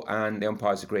saw, and the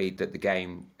umpires agreed that the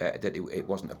game that it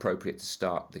wasn't appropriate to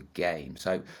start the game.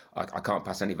 So I can't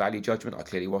pass any value judgment. I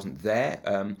clearly wasn't there.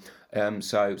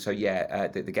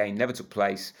 The game never took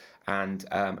place. And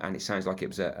it sounds like it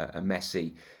was a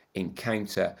messy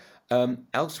encounter.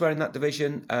 Elsewhere in that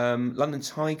division, London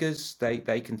Tigers,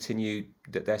 they continue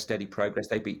their steady progress.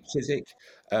 They beat Chiswick.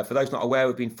 For those not aware,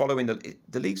 we've been following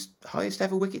the league's highest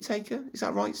ever wicket taker. Is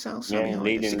that right, Sal? Sammy Hyder,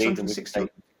 leading 660.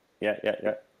 Yeah.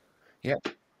 Yeah.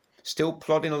 Still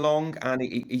plodding along, and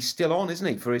he's still on, isn't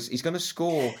he? He's going to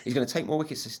score. He's going to take more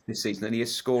wickets this season than he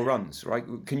has score runs. Right?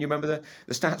 Can you remember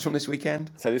the stats from this weekend?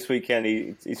 So this weekend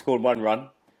he scored 1 run,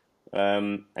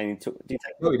 and he took.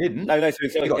 No, he didn't. No.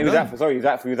 Sorry, he was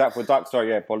out for duck.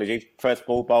 Sorry, apologies. First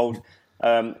ball bowled,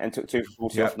 and took 2 for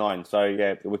 40 off 9. So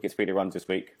the wicket speeder runs this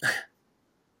week.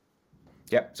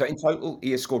 Yep. So in total,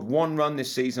 he has scored 1 run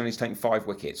this season and he's taken 5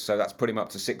 wickets. So that's put him up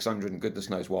to 600 and goodness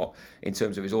knows what in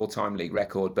terms of his all-time league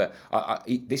record. But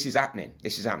this is happening.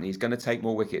 He's going to take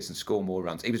more wickets and score more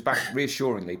runs. He was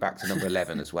reassuringly back to number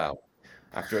 11 as well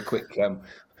after a quick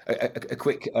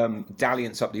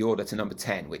dalliance up the order to number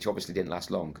 10, which obviously didn't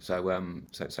last long. So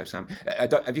Sam,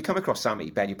 have you come across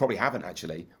Sammy, Ben? You probably haven't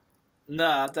actually. No,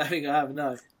 I don't think I have.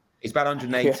 No. He's about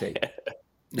 180.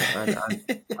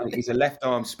 And he's a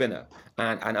left-arm spinner,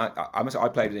 and I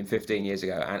played with him 15 years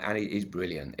ago, and he's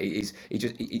brilliant. He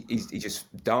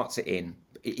just darts it in.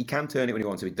 He can turn it when he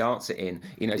wants to. He darts it in.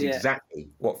 He knows exactly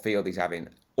what field he's having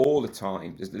all the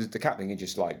time. The captain can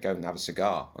just like go and have a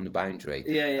cigar on the boundary.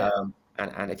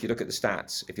 And if you look at the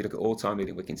stats, if you look at all-time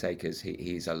leading wicket takers,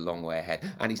 he's a long way ahead,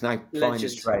 and he's now plying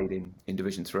his trade in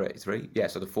Division 3. Yeah,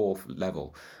 so the 4th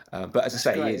level. But as I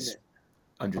say, he is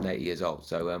 180 years old,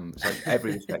 so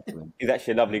every respect to him. He's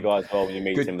actually a lovely guy as well when you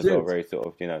meet him as well. Very sort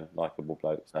of likeable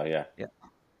bloke. So yeah.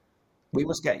 We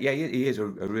must get he is a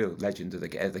real legend of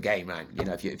the game, right?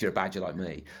 If you're a badger like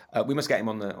me, we must get him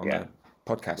on the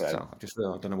podcast. So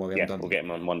I don't know why we haven't done. We'll get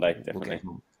him on one day, definitely.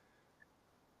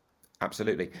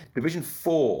 Absolutely. Division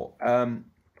 4.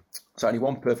 So only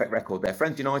 1 perfect record there.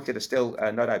 Friends United are still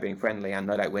no doubt being friendly and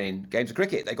no doubt winning games of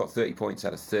cricket. They got 30 points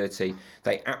out of 30.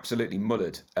 They absolutely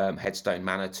mullered Headstone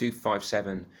Manor,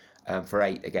 257 for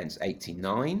 8 against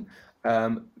 89.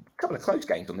 A couple of close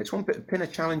games on this one. Pinner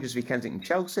challenges v Kensington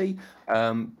Chelsea.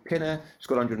 Pinner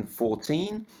scored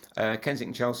 114.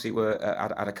 Kensington Chelsea were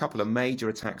had a couple of major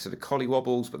attacks of the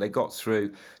collywobbles, but they got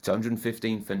through to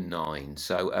 115 for 9.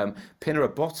 So Pinner are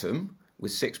bottom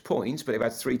with 6 points, but they've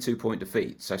had 3 2-point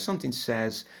defeats. So something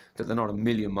says that they're not a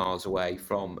million miles away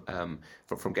from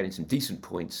getting some decent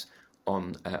points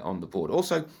on the board.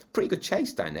 Also, pretty good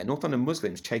chase down there. North London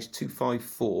Muslims chased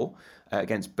 254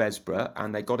 against Besborough,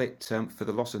 and they got it for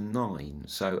the loss of 9.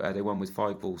 So they won with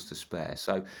 5 balls to spare.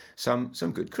 So some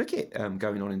good cricket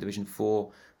going on in Division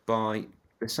 4 by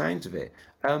the sounds of it.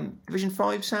 Division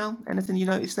 5, Sal, anything you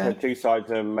noticed there? So 2 sides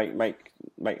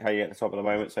make hay at the top at the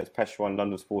moment. So it's Peshawar and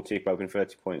London Sportive, both in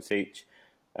 30 points each.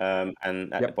 And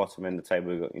at the bottom end of the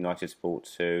table, we've got United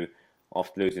Sports, who,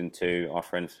 after losing to our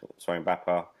friends,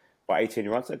 Bappa, by 18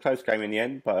 runs. So a close game in the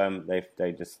end, but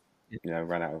they just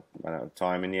ran out of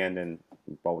time in the end and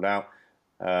bowled out.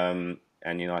 And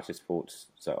United Sports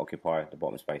occupy the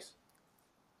bottom space.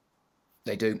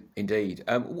 They do, indeed.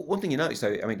 One thing you notice,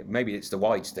 though, I mean, maybe it's the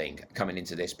wides thing coming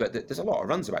into this, but there's a lot of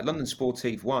runs about. London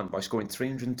Sportive won by scoring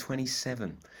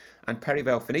 327. And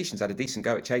Perivale Phoenicians had a decent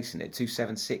go at chasing it,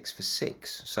 276 for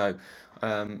 6. So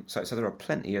there are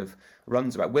plenty of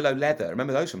runs about. Willow Leather,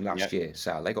 remember those from last year,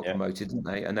 Sal? They got promoted, didn't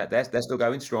they? And they're still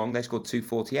going strong. They scored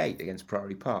 248 against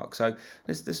Priory Park. So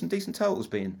there's some decent totals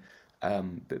being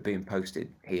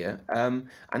posted here. And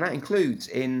that includes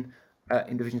in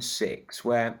Division 6,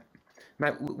 where...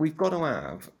 Now, we've got to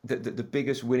have the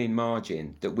biggest winning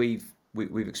margin that we've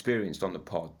experienced on the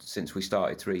pod since we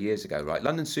started 3 years ago, right?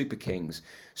 London Super Kings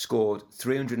scored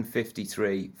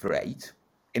 353 for 8,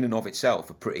 in and of itself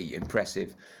a pretty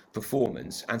impressive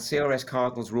performance, and CRS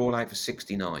Cardinals were all out for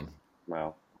 69.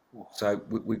 Wow. So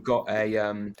we've got a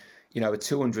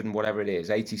 200 and whatever it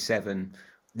is, 87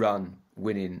 run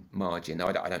winning margin. Now,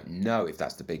 I don't know if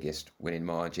that's the biggest winning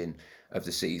margin of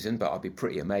the season, but I'd be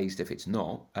pretty amazed if it's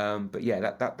not. But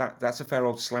yeah, that's a fair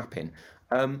old slapping.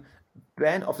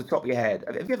 Ben, off the top of your head,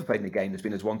 have you ever played in a game that's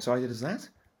been as one-sided as that?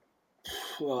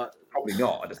 What? Probably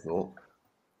not, I'd have thought.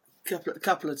 A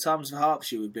couple of times for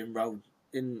Hertfordshire we've been rolled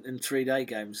in 3-day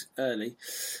games early,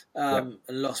 and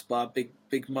lost by a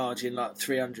big margin, like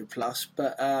 300 plus,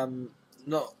 but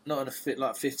not in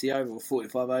a 50 over or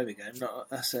 45 over game.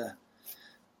 That's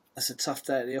a tough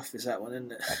day at the office, that one,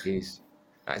 isn't it?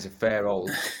 That is a fair old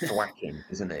thwacking,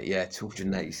 isn't it? Yeah,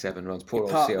 287 runs. Poor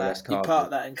old CRS Cardinals. You park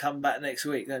that and come back next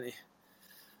week, don't you?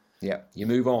 Yeah, you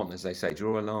move on, as they say,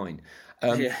 draw a line.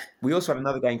 Yeah. We also had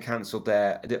another game cancelled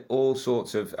there. All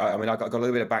sorts of. I mean, I got a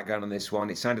little bit of background on this one.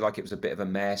 It sounded like it was a bit of a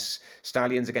mess.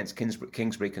 Stallions against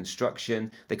Kingsbury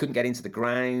Construction. They couldn't get into the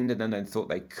ground, and then they thought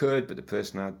they could, but the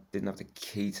person didn't have the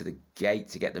key to the gate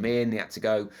to get them in. They had to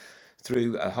go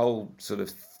through a whole sort of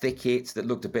thicket that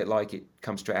looked a bit like it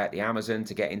come straight out the Amazon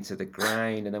to get into the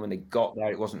ground, and then when they got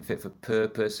there, it wasn't fit for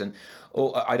purpose. And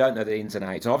I don't know the ins and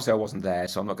outs. And obviously, I wasn't there,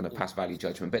 so I'm not going to pass value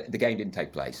judgment. But the game didn't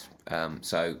take place.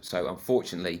 So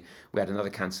unfortunately, we had another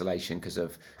cancellation because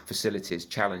of facilities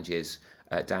challenges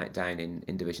down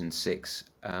in Division 6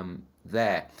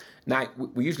 there. Now,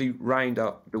 we usually round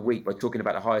up the week by talking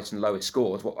about the highest and lowest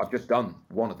scores. Well, I've just done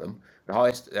one of them. The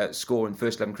highest score in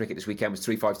First 11 cricket this weekend was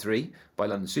 353 by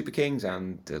London Super Kings,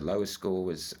 and the lowest score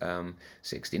was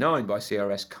 69 by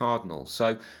CRS Cardinals.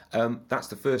 So that's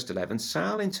the first 11.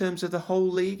 Sal, in terms of the whole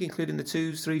league, including the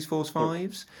 2s, 3s, 4s,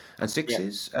 5s, and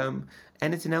 6s,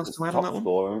 anything else to add on that one?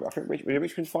 Score. I think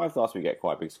Richmond 5 last week get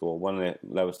quite a big score. One of the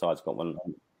lower sides got one.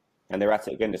 And they're at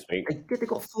it again this week. They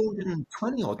got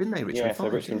 420 odd, didn't they, Richmond? Yeah, so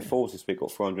Richmond Falls this week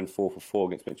got 404 for 4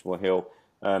 against Mitchell Hill.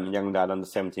 Young lad under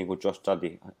 17 called Josh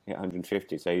Dudley hit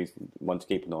 150, so he's one to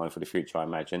keep an eye on for the future, I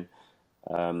imagine.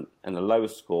 And the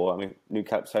lowest score, I mean,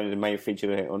 Newcastle Tony may have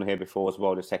featured on here before as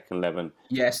well, the second 11.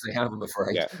 Yes, they have, I'm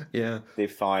afraid. Yeah. The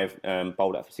 5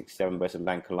 bowled out for 67 versus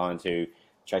Lanka Lions, who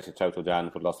chased the total down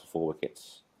for the last 4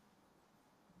 wickets.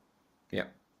 Yeah.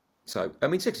 So, I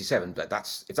mean, 67, but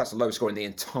if that's the lowest score in the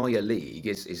entire league,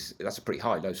 that's a pretty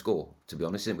high low score, to be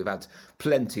honest. We've had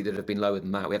plenty that have been lower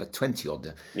than that. We had a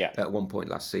 20-odd at one point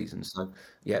last season. So,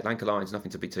 yeah, Lanka Lions,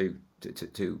 nothing to be too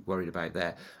worried about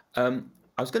there. I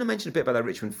was going to mention a bit about that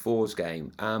Richmond Fours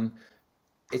game.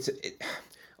 Obviously,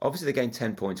 they gained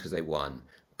 10 points because they won,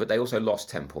 but they also lost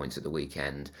 10 points at the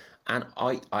weekend. And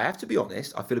I have to be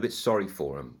honest, I feel a bit sorry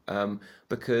for them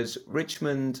because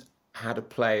Richmond had a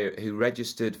player who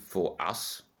registered for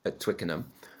us at Twickenham,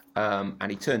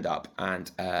 and he turned up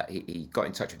and he got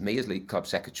in touch with me as league club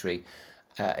secretary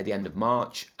at the end of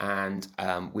March, and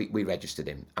we registered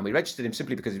him. And we registered him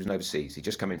simply because he was overseas. He'd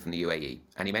just come in from the UAE,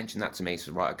 and he mentioned that to me. He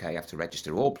said, right, okay, you have to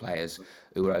register all players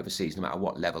who are overseas, no matter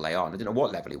what level they are. And I didn't know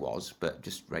what level he was, but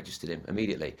just registered him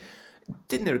immediately.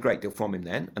 Didn't hear a great deal from him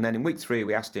then. And then in week 3,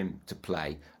 we asked him to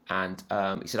play. And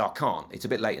he said, I can't. It's a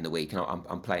bit late in the week and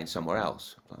I'm playing somewhere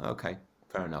else. Like, okay,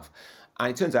 fair enough. And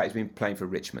it turns out he's been playing for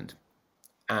Richmond.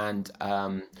 And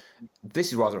this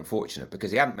is rather unfortunate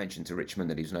because he hadn't mentioned to Richmond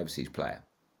that he was an overseas player.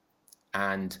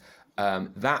 And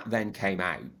that then came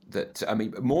out that, I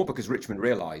mean, more because Richmond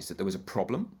realised that there was a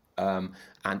problem. And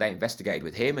they investigated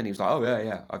with him and he was like, oh,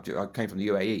 yeah, I came from the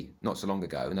UAE not so long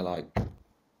ago. And they're like,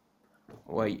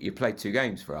 well, you played 2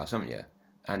 games for us, haven't you?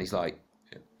 And he's like,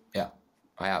 yeah,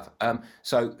 I have.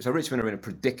 So Richmond are in a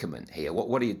predicament here.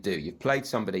 What do? You've played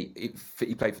somebody,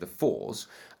 he played for the Fours,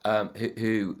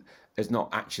 who is not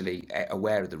actually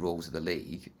aware of the rules of the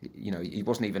league. You know, he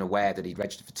wasn't even aware that he'd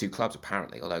registered for 2 clubs,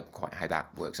 apparently, although quite how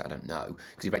that works, I don't know,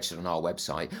 because he registered on our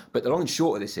website. But the long and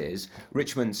short of this is,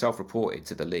 Richmond self-reported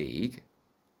to the league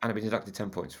and have been deducted 10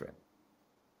 points for it.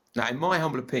 Now, in my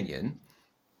humble opinion,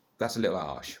 that's a little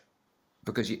harsh.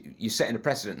 Because you're setting a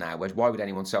precedent now, whereas why would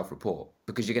anyone self-report?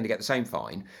 Because you're going to get the same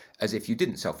fine as if you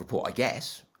didn't self-report, I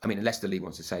guess. I mean, unless the league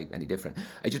wants to say any different.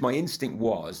 It's just my instinct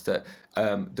was that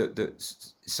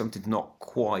something's not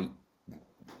quite...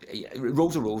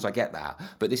 Rules are rules, I get that.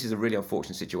 But this is a really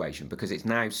unfortunate situation because it's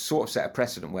now sort of set a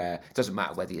precedent where it doesn't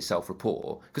matter whether you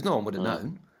self-report, because no one would have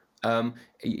known.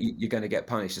 You're going to get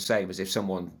punished the same as if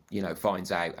someone,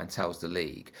 finds out and tells the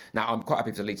league. Now, I'm quite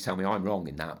happy for the league to tell me I'm wrong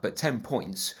in that, but 10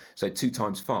 points, so 2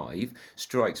 times 5,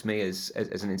 strikes me as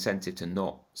an incentive to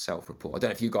not self-report. I don't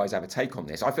know if you guys have a take on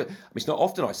this. It's not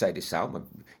often I say this, Sal.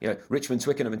 Richmond,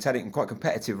 Twickenham and Teddington quite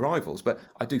competitive rivals, but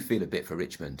I do feel a bit for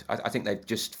Richmond. I think they've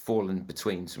just fallen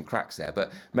between some cracks there,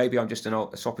 but maybe I'm just a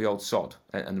soppy old sod,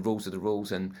 and the rules are the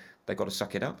rules, and they've got to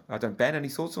suck it up. Ben, any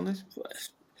thoughts on this?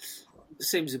 It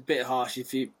seems a bit harsh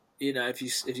if you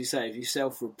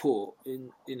self-report,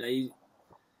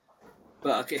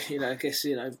 but I guess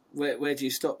where do you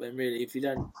stop then really if you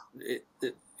don't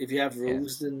if you have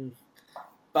rules then,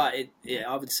 but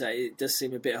I would say it does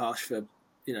seem a bit harsh for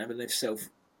when they've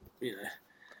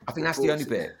I think that's the only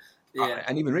bit. Yeah.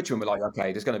 And even Richmond were like,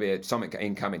 okay, there's going to be something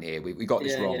incoming here. We got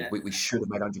this wrong. Yeah. We should have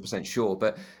made 100% sure,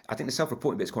 but I think the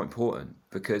self-reporting bit is quite important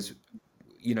because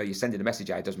you're sending a message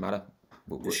out. It doesn't matter.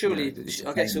 Surely,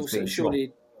 I guess also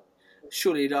surely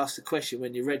you'd ask the question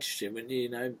when you're registering, when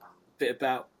a bit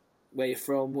about where you're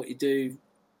from, what you do,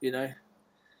 Yeah.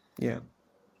 Yeah,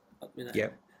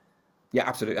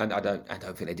 absolutely. And I don't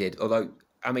think they did. Although,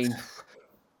 I mean,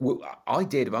 Well, I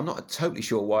did, but I'm not totally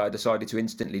sure why I decided to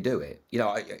instantly do it.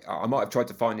 I might have tried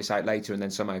to find this out later and then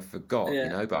somehow forgot.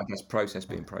 Yeah, But I guess process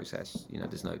being process.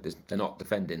 They're not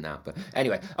defending that. But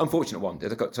anyway, unfortunate one.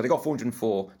 So they got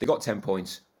 404. They got 10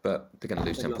 points, but they're going to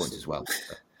lose they 10 lost points it. as well.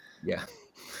 But, yeah.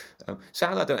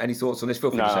 Sal, I don't. Any thoughts on this?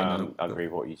 Feel free No, to say no. I agree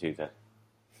with what you two said.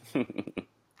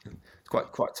 It's quite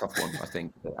a tough one, I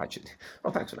think. Actually,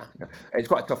 oh, thanks for that. Yeah. It's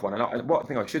quite a tough one, and what I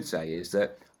think I should say is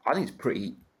that I think it's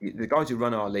pretty. The guys who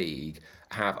run our league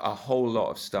have a whole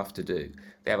lot of stuff to do.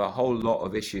 They have a whole lot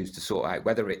of issues to sort out.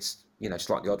 Whether it's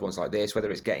slightly odd ones like this, whether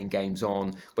it's getting games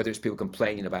on, whether it's people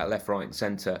complaining about left, right, and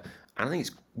centre. And I think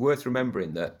it's worth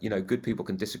remembering that good people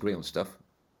can disagree on stuff.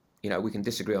 We can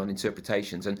disagree on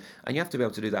interpretations, and you have to be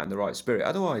able to do that in the right spirit.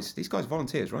 Otherwise, these guys are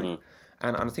volunteers, right?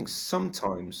 And I think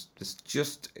sometimes there's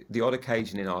just the odd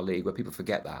occasion in our league where people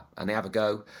forget that and they have a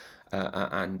go,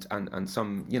 and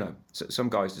some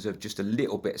guys deserve just a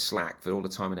little bit of slack for all the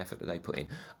time and effort that they put in.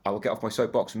 I will get off my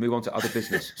soapbox and move on to other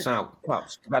business. Sal,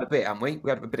 cups, we've had a bit, haven't we? We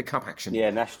had a bit of cup action.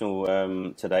 Yeah,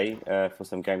 national today for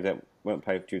some games that weren't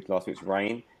played due to last week's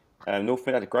rain.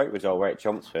 Northford had a great result away at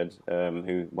Chelmsford,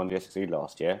 who won the SSE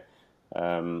last year.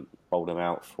 Bowled them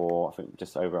out for, I think,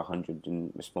 just over 100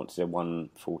 in response to their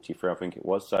 143, I think it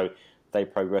was. So they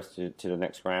progressed to the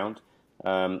next round.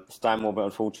 Stanmore, but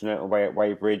unfortunate, away at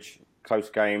Weybridge. Close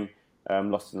game,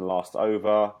 lost in the last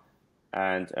over.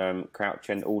 And Crouch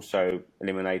End also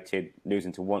eliminated,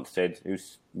 losing to Wanstead,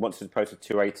 who's Wanstead posted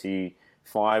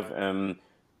 285.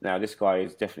 Now, this guy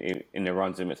is definitely in the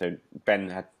runs limit. So Ben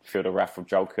had filled a wrath from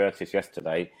Joel Curtis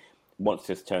yesterday.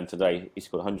 Wanstead's turn today. He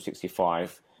scored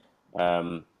 165.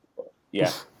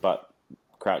 But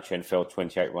Crouch End fell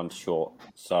 28 runs short,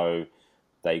 so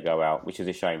they go out, which is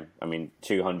a shame. I mean,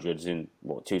 200s in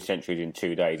 2 centuries in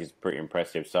 2 days is pretty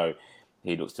impressive. So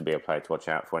he looks to be a player to watch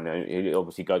out for, and he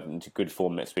obviously goes into good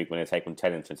form next week when they take on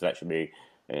Teddington. So that should be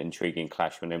an intriguing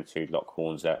clash when them two lock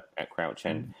horns at Crouch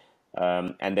End.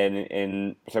 And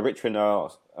then Richmond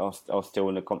are still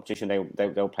in the competition.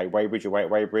 They'll play Weybridge away at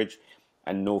Weybridge.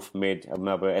 And North Mid,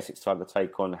 another Essex side to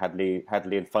take on Hadley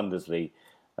and Thundersley,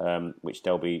 which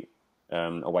they'll be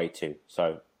away to.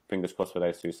 So fingers crossed for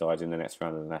those two sides in the next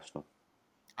round of the National.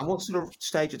 And what sort of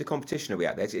stage of the competition are we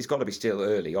at? It's got to be still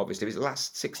early, obviously. Is it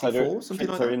last 64, something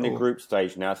like that? So in the group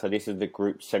stage now. So this is the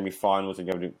group semi-finals,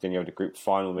 and then you have the group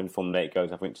final. Then from there it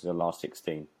goes, I think, to the last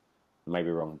 16. I may be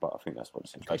wrong, but I think that's what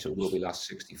it's. Okay, so it will be last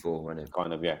 64, won't it?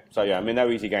 Kind of, yeah. So yeah, I mean, no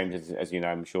easy games, as you know.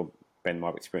 I'm sure Ben might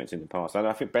have experienced in the past. And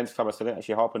I think Ben's club are still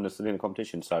actually Harpen are still in the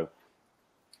competition. So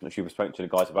I'm sure you've spoken to the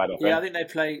guys about it. Yeah, I think they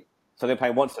play. So they're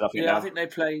playing Wanstead, I think. Yeah, now. I think they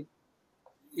play.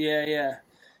 Yeah.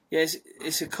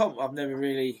 It's a comp I've never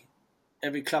really.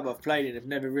 Every club I've played in have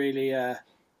never really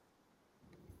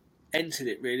entered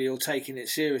it really or taken it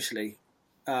seriously.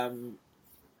 Well,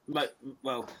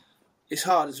 it's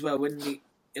hard as well when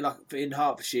in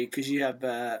Hertfordshire because you have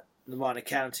the minor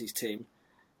counties team.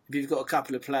 If you've got a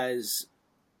couple of players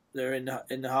that are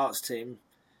in the Hearts team,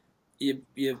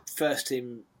 your first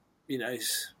team,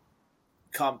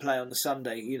 can't play on the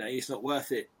Sunday. It's not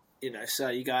worth it. So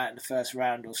you go out in the first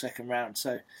round or second round.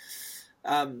 So,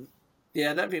 I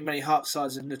don't think many Hearts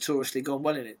sides have notoriously gone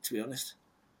well in it, to be honest.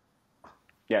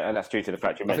 Yeah, and that's due to the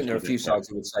fact you mentioned. I think there are a few sides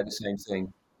who would say the same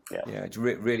thing. Yeah, it's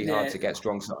really hard to get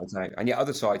strong sides out. And yet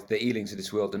other sides, the Ealings of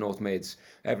this world, the North Mids,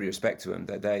 every respect to them,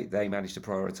 they manage to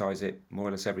prioritise it more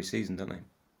or less every season, don't they?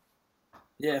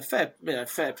 Yeah, fair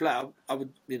play. I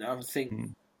would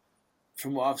think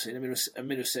from what I've seen, a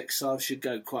Middlesex side should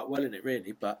go quite well in it,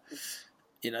 really. But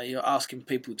you're asking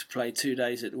people to play 2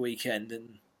 days at the weekend,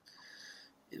 and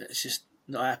it's just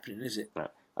not happening, is it? No.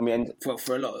 I mean,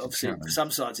 for a lot, obviously, for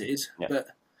some sides it is, but.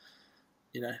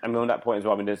 I mean, on that point as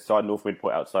well, the side North Mid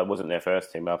put outside wasn't their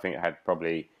first team, but I think it had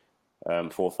probably 4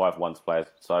 or 5 once players.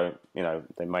 So,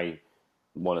 they may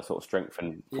want to sort of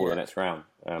strengthen for the next round.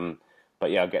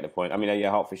 But yeah, I get the point. I mean,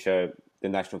 Hertfordshire, the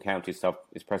national county stuff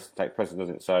is take precedent,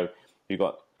 doesn't it? So you've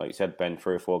got, like you said, Ben,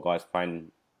 3 or 4 guys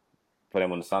playing for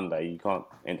them on a Sunday. You can't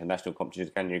enter national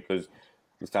competitions, can you? Because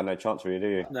you stand no chance really, do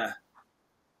you? No,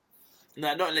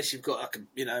 not unless you've got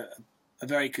a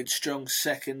very good strong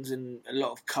seconds and a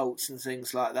lot of Colts and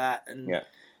things like that, and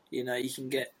you can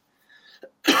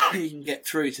get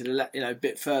through to the a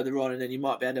bit further on, and then you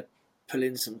might be able to pull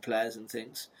in some players and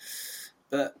things.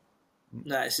 But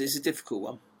no, it's a difficult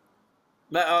one.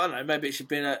 I don't know. Maybe it should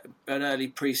be an early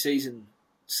pre-season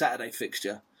Saturday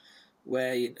fixture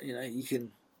where you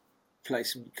can play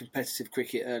some competitive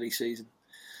cricket early season.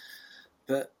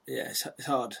 But yeah, it's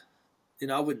hard.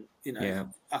 I wouldn't.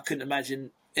 I couldn't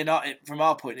imagine. From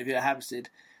our point of view at Hampstead,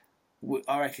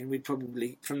 I reckon we'd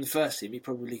probably, from the first team, you'd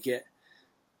probably get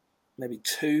maybe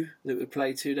 2 that would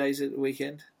play 2 days at the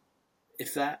weekend,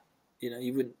 if that.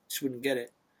 You just wouldn't get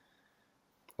it.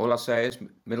 All I'll say is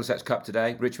Middlesex Cup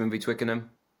today, Richmond v Twickenham,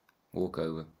 walk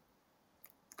over.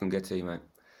 Couldn't get to you, mate.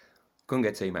 Couldn't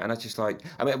get to you, mate. And that's just like,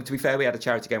 I mean, to be fair, we had a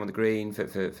charity game on the green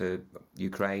for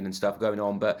Ukraine and stuff going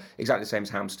on, but exactly the same as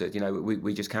Hampstead.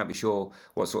 We just can't be sure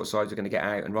what sort of sides we're going to get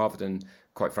out, and rather than,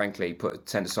 quite frankly, put a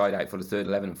centre side out for the third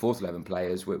 11 and fourth 11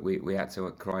 players, we had to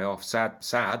cry off.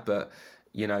 Sad, but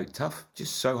tough.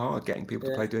 Just so hard getting people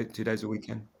to play 2 days a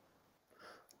weekend.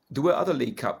 There were other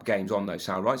League Cup games on though,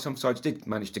 Sal, right? Some sides did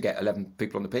manage to get 11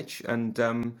 people on the pitch, and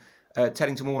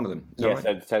Teddington were one of them. Yes,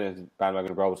 right? Teddington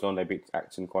bandwagon rolls on. They beat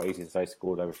Acton quite easily. They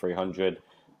scored over 300,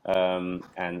 and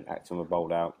Acton were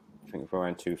bowled out, I think, for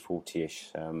around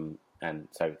 240-ish. And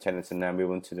so Teddington now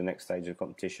move on to the next stage of the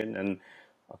competition, and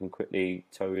I can quickly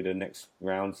tell you the next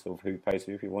rounds of who plays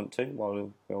who if you want to while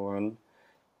we're on.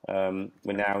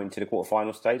 We're now into the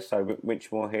quarter-final stage, so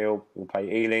Winchmore Hill will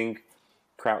play Ealing.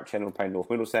 Crouch End will play North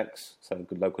Middlesex, so a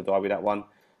good local derby, that one.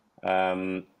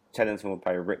 Teddington will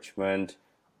play Richmond,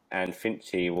 and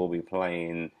Finchley will be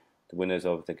playing the winners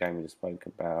of the game we just spoke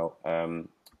about.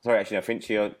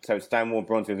 Finchley. So Stanmore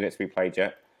Bronze isn't yet to be played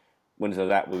yet. Winners of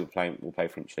that will play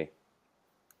Finchley.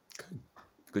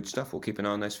 Good stuff. We'll keep an eye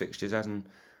on those fixtures as and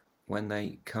when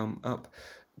they come up.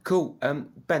 Cool.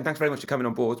 Ben, thanks very much for coming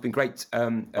on board. It's been great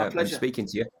speaking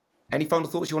to you. Any final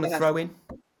thoughts you want to throw in?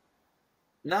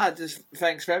 No, just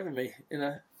thanks for having me.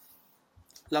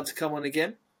 Love to come on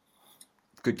again.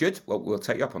 Good. Well, we'll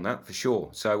take you up on that for sure.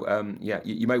 So,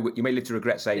 you may live to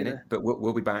regret saying it, but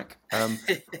we'll be back.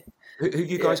 Who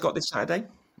you guys got this Saturday?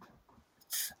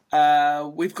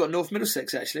 We've got North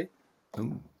Middlesex actually.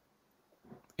 Oh,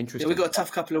 interesting. We've got a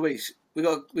tough couple of weeks. We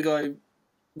had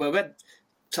a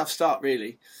tough start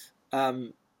really.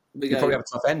 You probably have a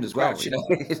tough end as well,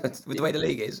 with the way the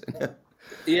league is.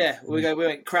 Yeah, we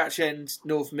went Crouch End,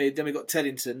 North Mid, then we got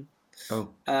Teddington. Oh.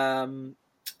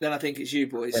 Then I think it's you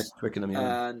boys. Yes, Twickenham,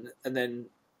 yeah. And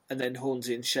then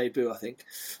Hornsey and Shebu, I think,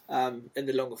 in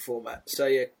the longer format. So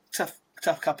yeah, tough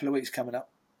couple of weeks coming up.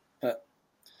 But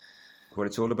what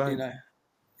it's all about.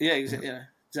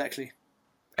 Exactly.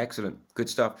 Excellent, good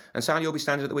stuff. And Sal, you'll be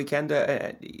standing at the weekend.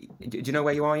 Do you know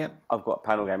where you are yet? I've got a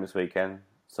panel game this weekend,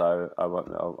 so I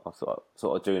won't. I'll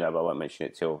sort of do know, but I won't mention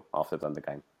it till after I've done the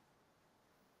game.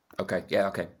 Okay. Yeah.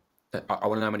 Okay. I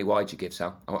want to know how many wides you give,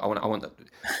 Sal. I want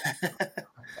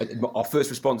our first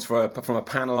response from a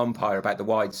panel umpire about the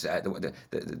wides,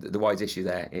 the wides issue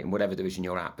there in whatever division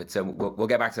you're at. But we'll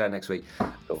get back to that next week.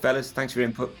 Cool. Fellas, thanks for your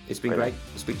input. It's been great.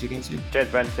 I'll speak to you again soon. Cheers,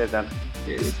 Ben. Cheers, Dan.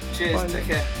 Cheers. Bye. Take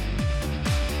care.